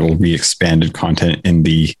 and it will be expanded content in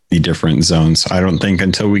the different zones. I don't think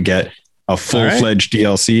until we get a full-fledged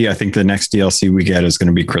DLC, I think the next DLC we get is going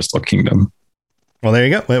to be Crystal Kingdom. Well, there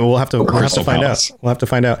you go. We'll have to find out. We'll have to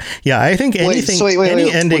find out. Yeah, I think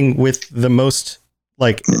any ending with the most,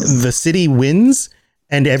 like, the city wins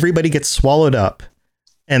and everybody gets swallowed up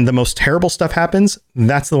and the most terrible stuff happens,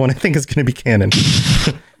 that's the one I think is going to be canon.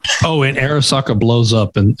 Oh, and Arasaka blows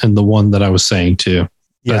up in the one that I was saying too.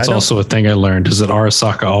 Yeah, that's also a thing I learned, is that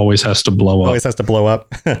Arasaka always has to blow up. Always has to blow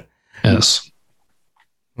up. Yes.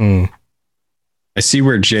 I see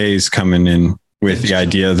where Jay's coming in with the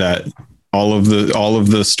idea that all of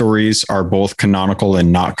the stories are both canonical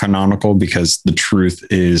and not canonical, because the truth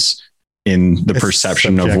is in the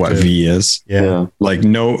perception subjective of what V is. Yeah. Like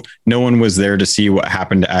no one was there to see what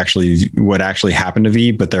actually happened to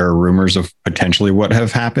V, but there are rumors of potentially what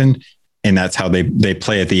have happened. And that's how they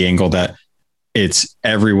play at the angle that it's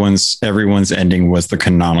everyone's ending was the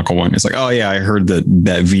canonical one. It's like, oh yeah, I heard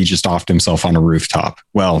that V just offed himself on a rooftop.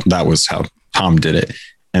 Well, that was how Tom did it.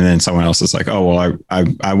 And then someone else is like, oh, well, I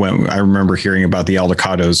remember hearing about the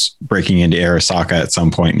Aldecados breaking into Arasaka at some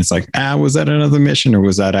point. And it's like, was that another mission or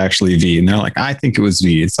was that actually V? And they're like, I think it was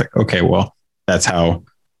V. It's like, okay, well, that's how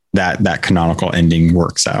that canonical ending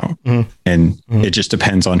works out. Mm-hmm. And it just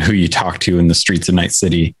depends on who you talk to in the streets of Night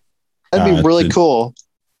City. That'd be really cool.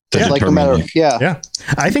 Like no matter, yeah.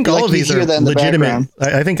 I think all of these are legitimate.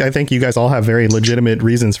 I think you guys all have very legitimate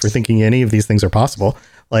reasons for thinking any of these things are possible.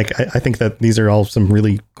 Like I think that these are all some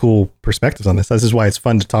really cool perspectives on this. This is why it's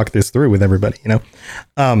fun to talk this through with everybody, you know?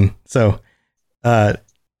 Well,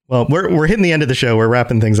 we're hitting the end of the show. We're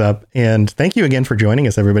wrapping things up, and thank you again for joining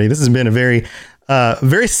us, everybody. This has been a very,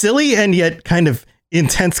 very silly and yet kind of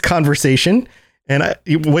intense conversation. And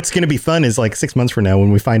what's going to be fun is like 6 months from now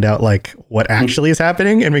when we find out like what actually is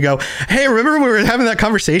happening and we go, hey, remember when we were having that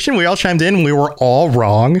conversation? We all chimed in and we were all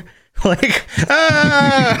wrong. Like,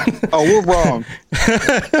 we're wrong.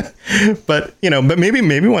 but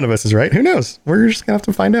maybe one of us is right. Who knows? We're just gonna have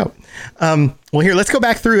to find out. Well, here, let's go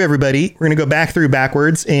back through, everybody. We're going to go back through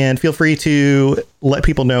backwards, and feel free to let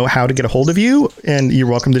people know how to get a hold of you. And you're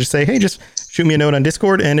welcome to just say, hey, just shoot me a note on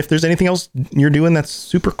Discord. And if there's anything else you're doing that's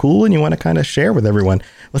super cool and you want to kind of share with everyone,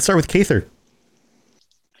 let's start with Kather.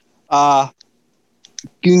 You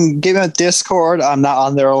can get me on Discord. I'm not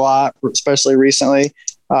on there a lot, especially recently.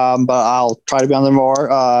 But I'll try to be on there more.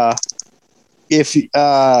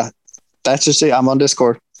 That's just it. I'm on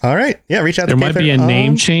Discord. All right. Yeah. Reach out. There might be a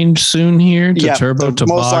name change soon here to Turbo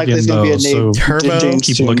Toboggan. Most likely it's going to be a name. So Turbo,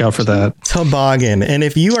 keep a lookout for that. Toboggan. And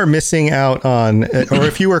if you are missing out on, or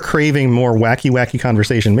if you are craving more wacky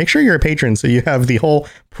conversation, make sure you're a patron so you have the whole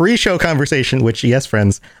pre-show conversation, which, yes,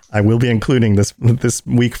 friends, I will be including this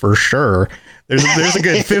week for sure. There's a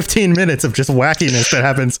good 15 minutes of just wackiness that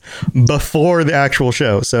happens before the actual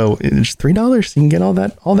show. So it's $3. You can get all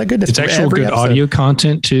that goodness. It's actual good episode. Audio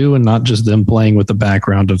content too, and not just them playing with the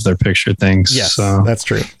background of their picture things. Yes, so. That's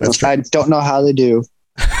true. I don't know how they do.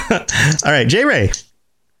 All right, J Ray.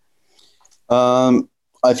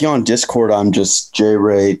 If you're on Discord, I'm just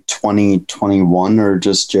JRay2021 or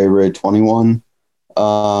just JRay21.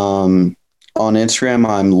 On Instagram,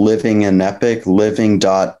 I'm living in epic,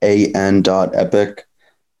 living.an.epic.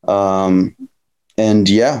 And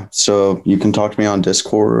yeah, so you can talk to me on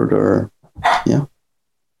Discord or yeah.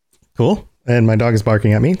 Cool. And my dog is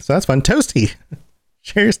barking at me, so that's fun. Toasty,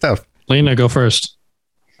 share your stuff. Lena, go first.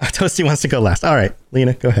 Toasty wants to go last. All right,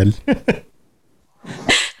 Lena, go ahead.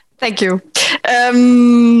 Thank you.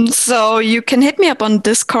 So you can hit me up on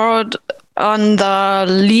Discord on the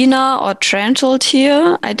Lena or Tranchel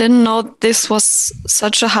tier. I didn't know this was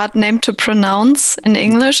such a hard name to pronounce in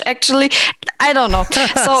English. Actually, I don't know.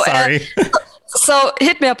 So sorry. So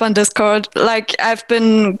hit me up on Discord. Like, I've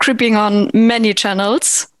been creeping on many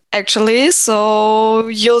channels actually, so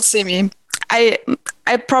you'll see me. I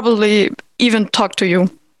probably even talk to you.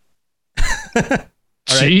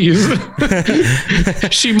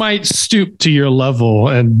 She might stoop to your level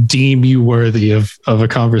and deem you worthy of a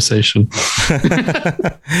conversation.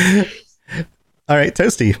 All right,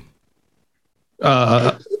 Toasty.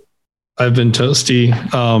 I've been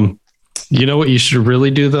Toasty. You know what you should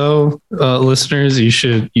really do though, listeners? You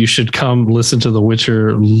should come listen to the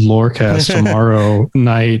Witcher Lorecast tomorrow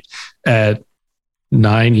night at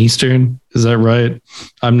 9 Eastern. Is that right?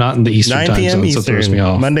 I'm not in the Eastern 9 time p.m. zone, Eastern, so throws me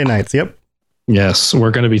off. Monday nights. Yep. Yes,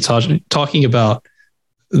 we're going to be talking about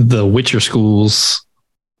the Witcher schools.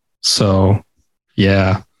 So,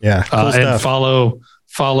 yeah. Cool and follow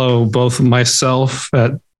both myself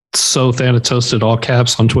at So Thanatoasted all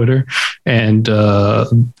caps on Twitter and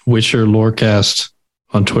Witcher Lorecast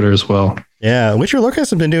on Twitter as well. Yeah, Witcher Lorecast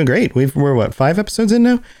has been doing great. We're 5 episodes in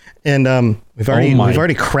now, and we've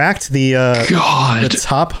already cracked the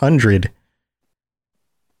top 100.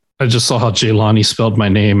 I just saw how Jaylani spelled my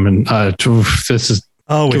name, and this is.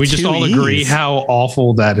 Oh, can we just all agree how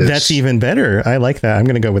awful that is? That's even better. I like that. I'm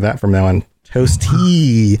going to go with that from now on.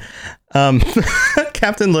 Toasty.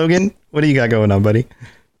 Captain Logan, what do you got going on, buddy?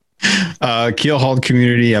 Keelhauled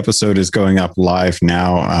community episode is going up live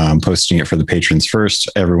now. I'm posting it for the patrons first.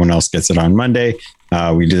 Everyone else gets it on Monday.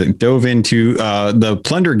 We dove into the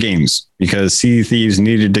plunder games because Sea Thieves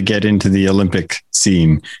needed to get into the Olympic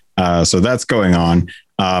scene. So that's going on.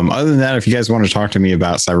 Other than that, if you guys want to talk to me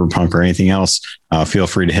about Cyberpunk or anything else, feel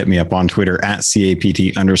free to hit me up on Twitter at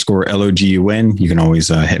CAPT_LOGUN. You can always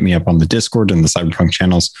hit me up on the Discord and the Cyberpunk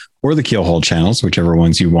channels or the Keelhauled channels, whichever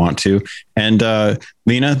ones you want to. And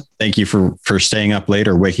Lena, thank you for staying up late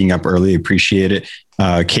or waking up early. Appreciate it.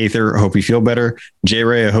 Kather, I hope you feel better. J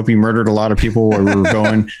Ray, I hope you murdered a lot of people while we were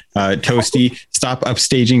going. Toasty, stop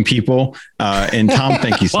upstaging people. And Tom,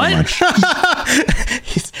 thank you so much.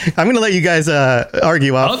 I'm going to let you guys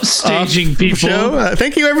argue off upstaging people. Show.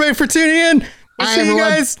 Thank you everybody for tuning in. We'll see you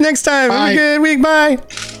guys next time. Bye. Have a good week. Bye.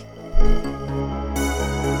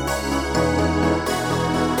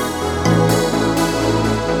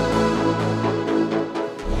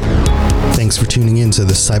 Thanks for tuning in to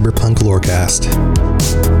the Cyberpunk Lorecast.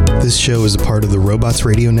 This show is a part of the Robots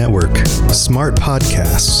Radio Network, smart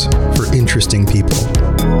podcasts for interesting people.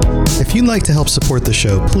 If you'd like to help support the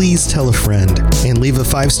show, please tell a friend and leave a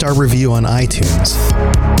 5-star review on iTunes.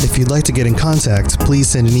 If you'd like to get in contact, please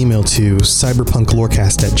send an email to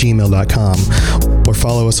cyberpunklorecast@gmail.com or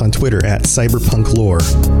follow us on Twitter at cyberpunklore.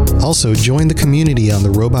 Also, join the community on the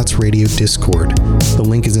Robots Radio Discord. The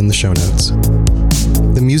link is in the show notes.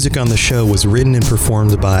 The music on the show was written and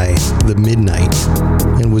performed by The Midnight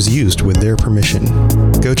and was used with their permission.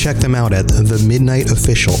 Go check them out at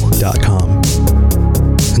themidnightofficial.com.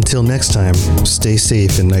 Until next time, stay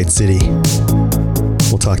safe in Night City.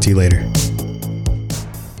 We'll talk to you later.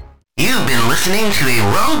 You've been listening to a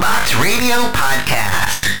Robots Radio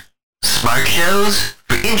podcast. Smart shows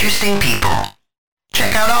for interesting people.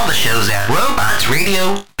 Check out all the shows at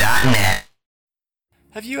robotsradio.net.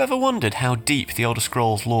 Have you ever wondered how deep the Elder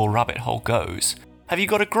Scrolls lore rabbit hole goes? Have you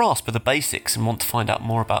got a grasp of the basics and want to find out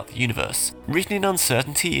more about the universe? Written in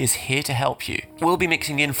Uncertainty is here to help you. We'll be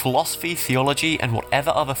mixing in philosophy, theology, and whatever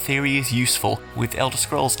other theory is useful with Elder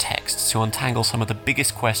Scrolls texts to untangle some of the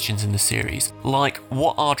biggest questions in the series, like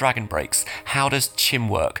what are dragon breaks, how does Chim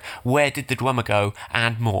work, where did the Dwemer go,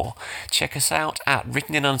 and more. Check us out at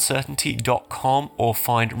writteninuncertainty.com or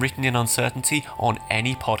find Written in Uncertainty on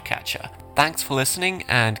any podcatcher. Thanks for listening,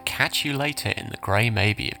 and catch you later in the Grey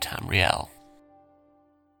Maybe of Tamriel.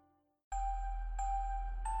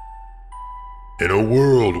 In a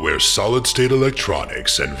world where solid-state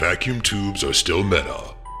electronics and vacuum tubes are still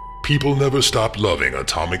meta, people never stopped loving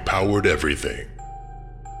atomic-powered everything.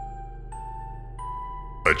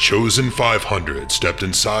 A chosen 500 stepped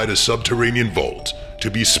inside a subterranean vault to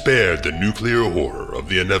be spared the nuclear horror of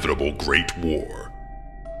the inevitable Great War.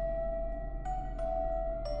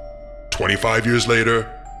 25 years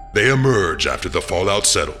later, they emerge after the fallout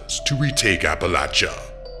settles to retake Appalachia.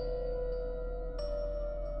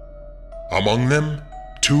 Among them,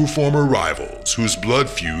 2 former rivals whose blood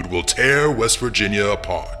feud will tear West Virginia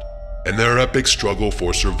apart in their epic struggle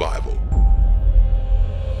for survival.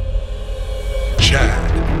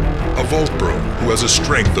 Chad, a vault bro who has a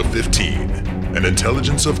strength of 15, an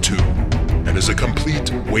intelligence of 2, and is a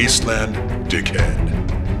complete wasteland dickhead.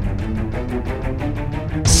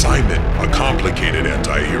 Simon, a complicated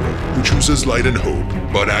anti-hero who chooses light and hope,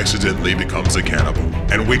 but accidentally becomes a cannibal,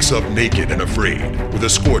 and wakes up naked and afraid with a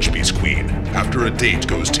Scorch Beast Queen after a date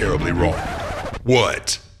goes terribly wrong.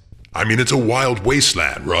 What? I mean, it's a wild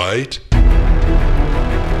wasteland, right?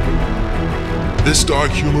 This dark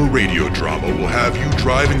humor radio drama will have you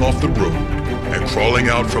driving off the road and crawling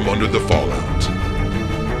out from under the fallout.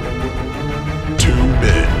 2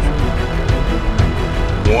 men,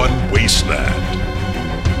 1 wasteland,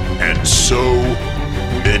 and so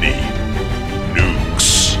many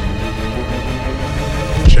nukes.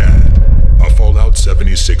 Chad, a Fallout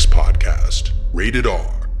 76 podcast, rated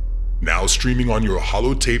R, now streaming on your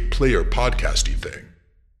holotape player podcasty thing.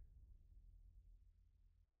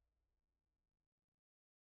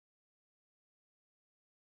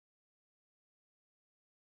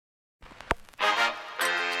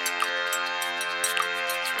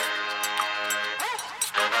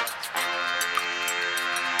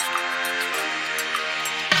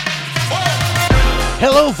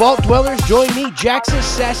 Hello, Vault Dwellers. Join me, Jaxus,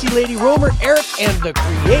 Sassy Lady Romer, Eric, and the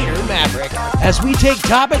Creator Maverick as we take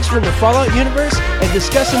topics from the Fallout universe and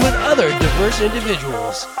discuss them with other diverse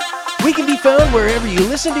individuals. We can be found wherever you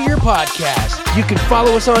listen to your podcast. You can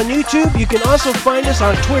follow us on YouTube. You can also find us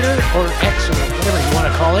on Twitter or X or whatever you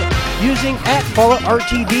want to call it using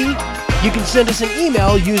 @FalloutRTD. You can send us an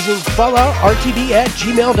email using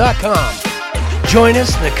falloutrtd@gmail.com. Join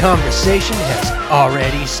us. The conversation has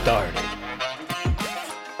already started.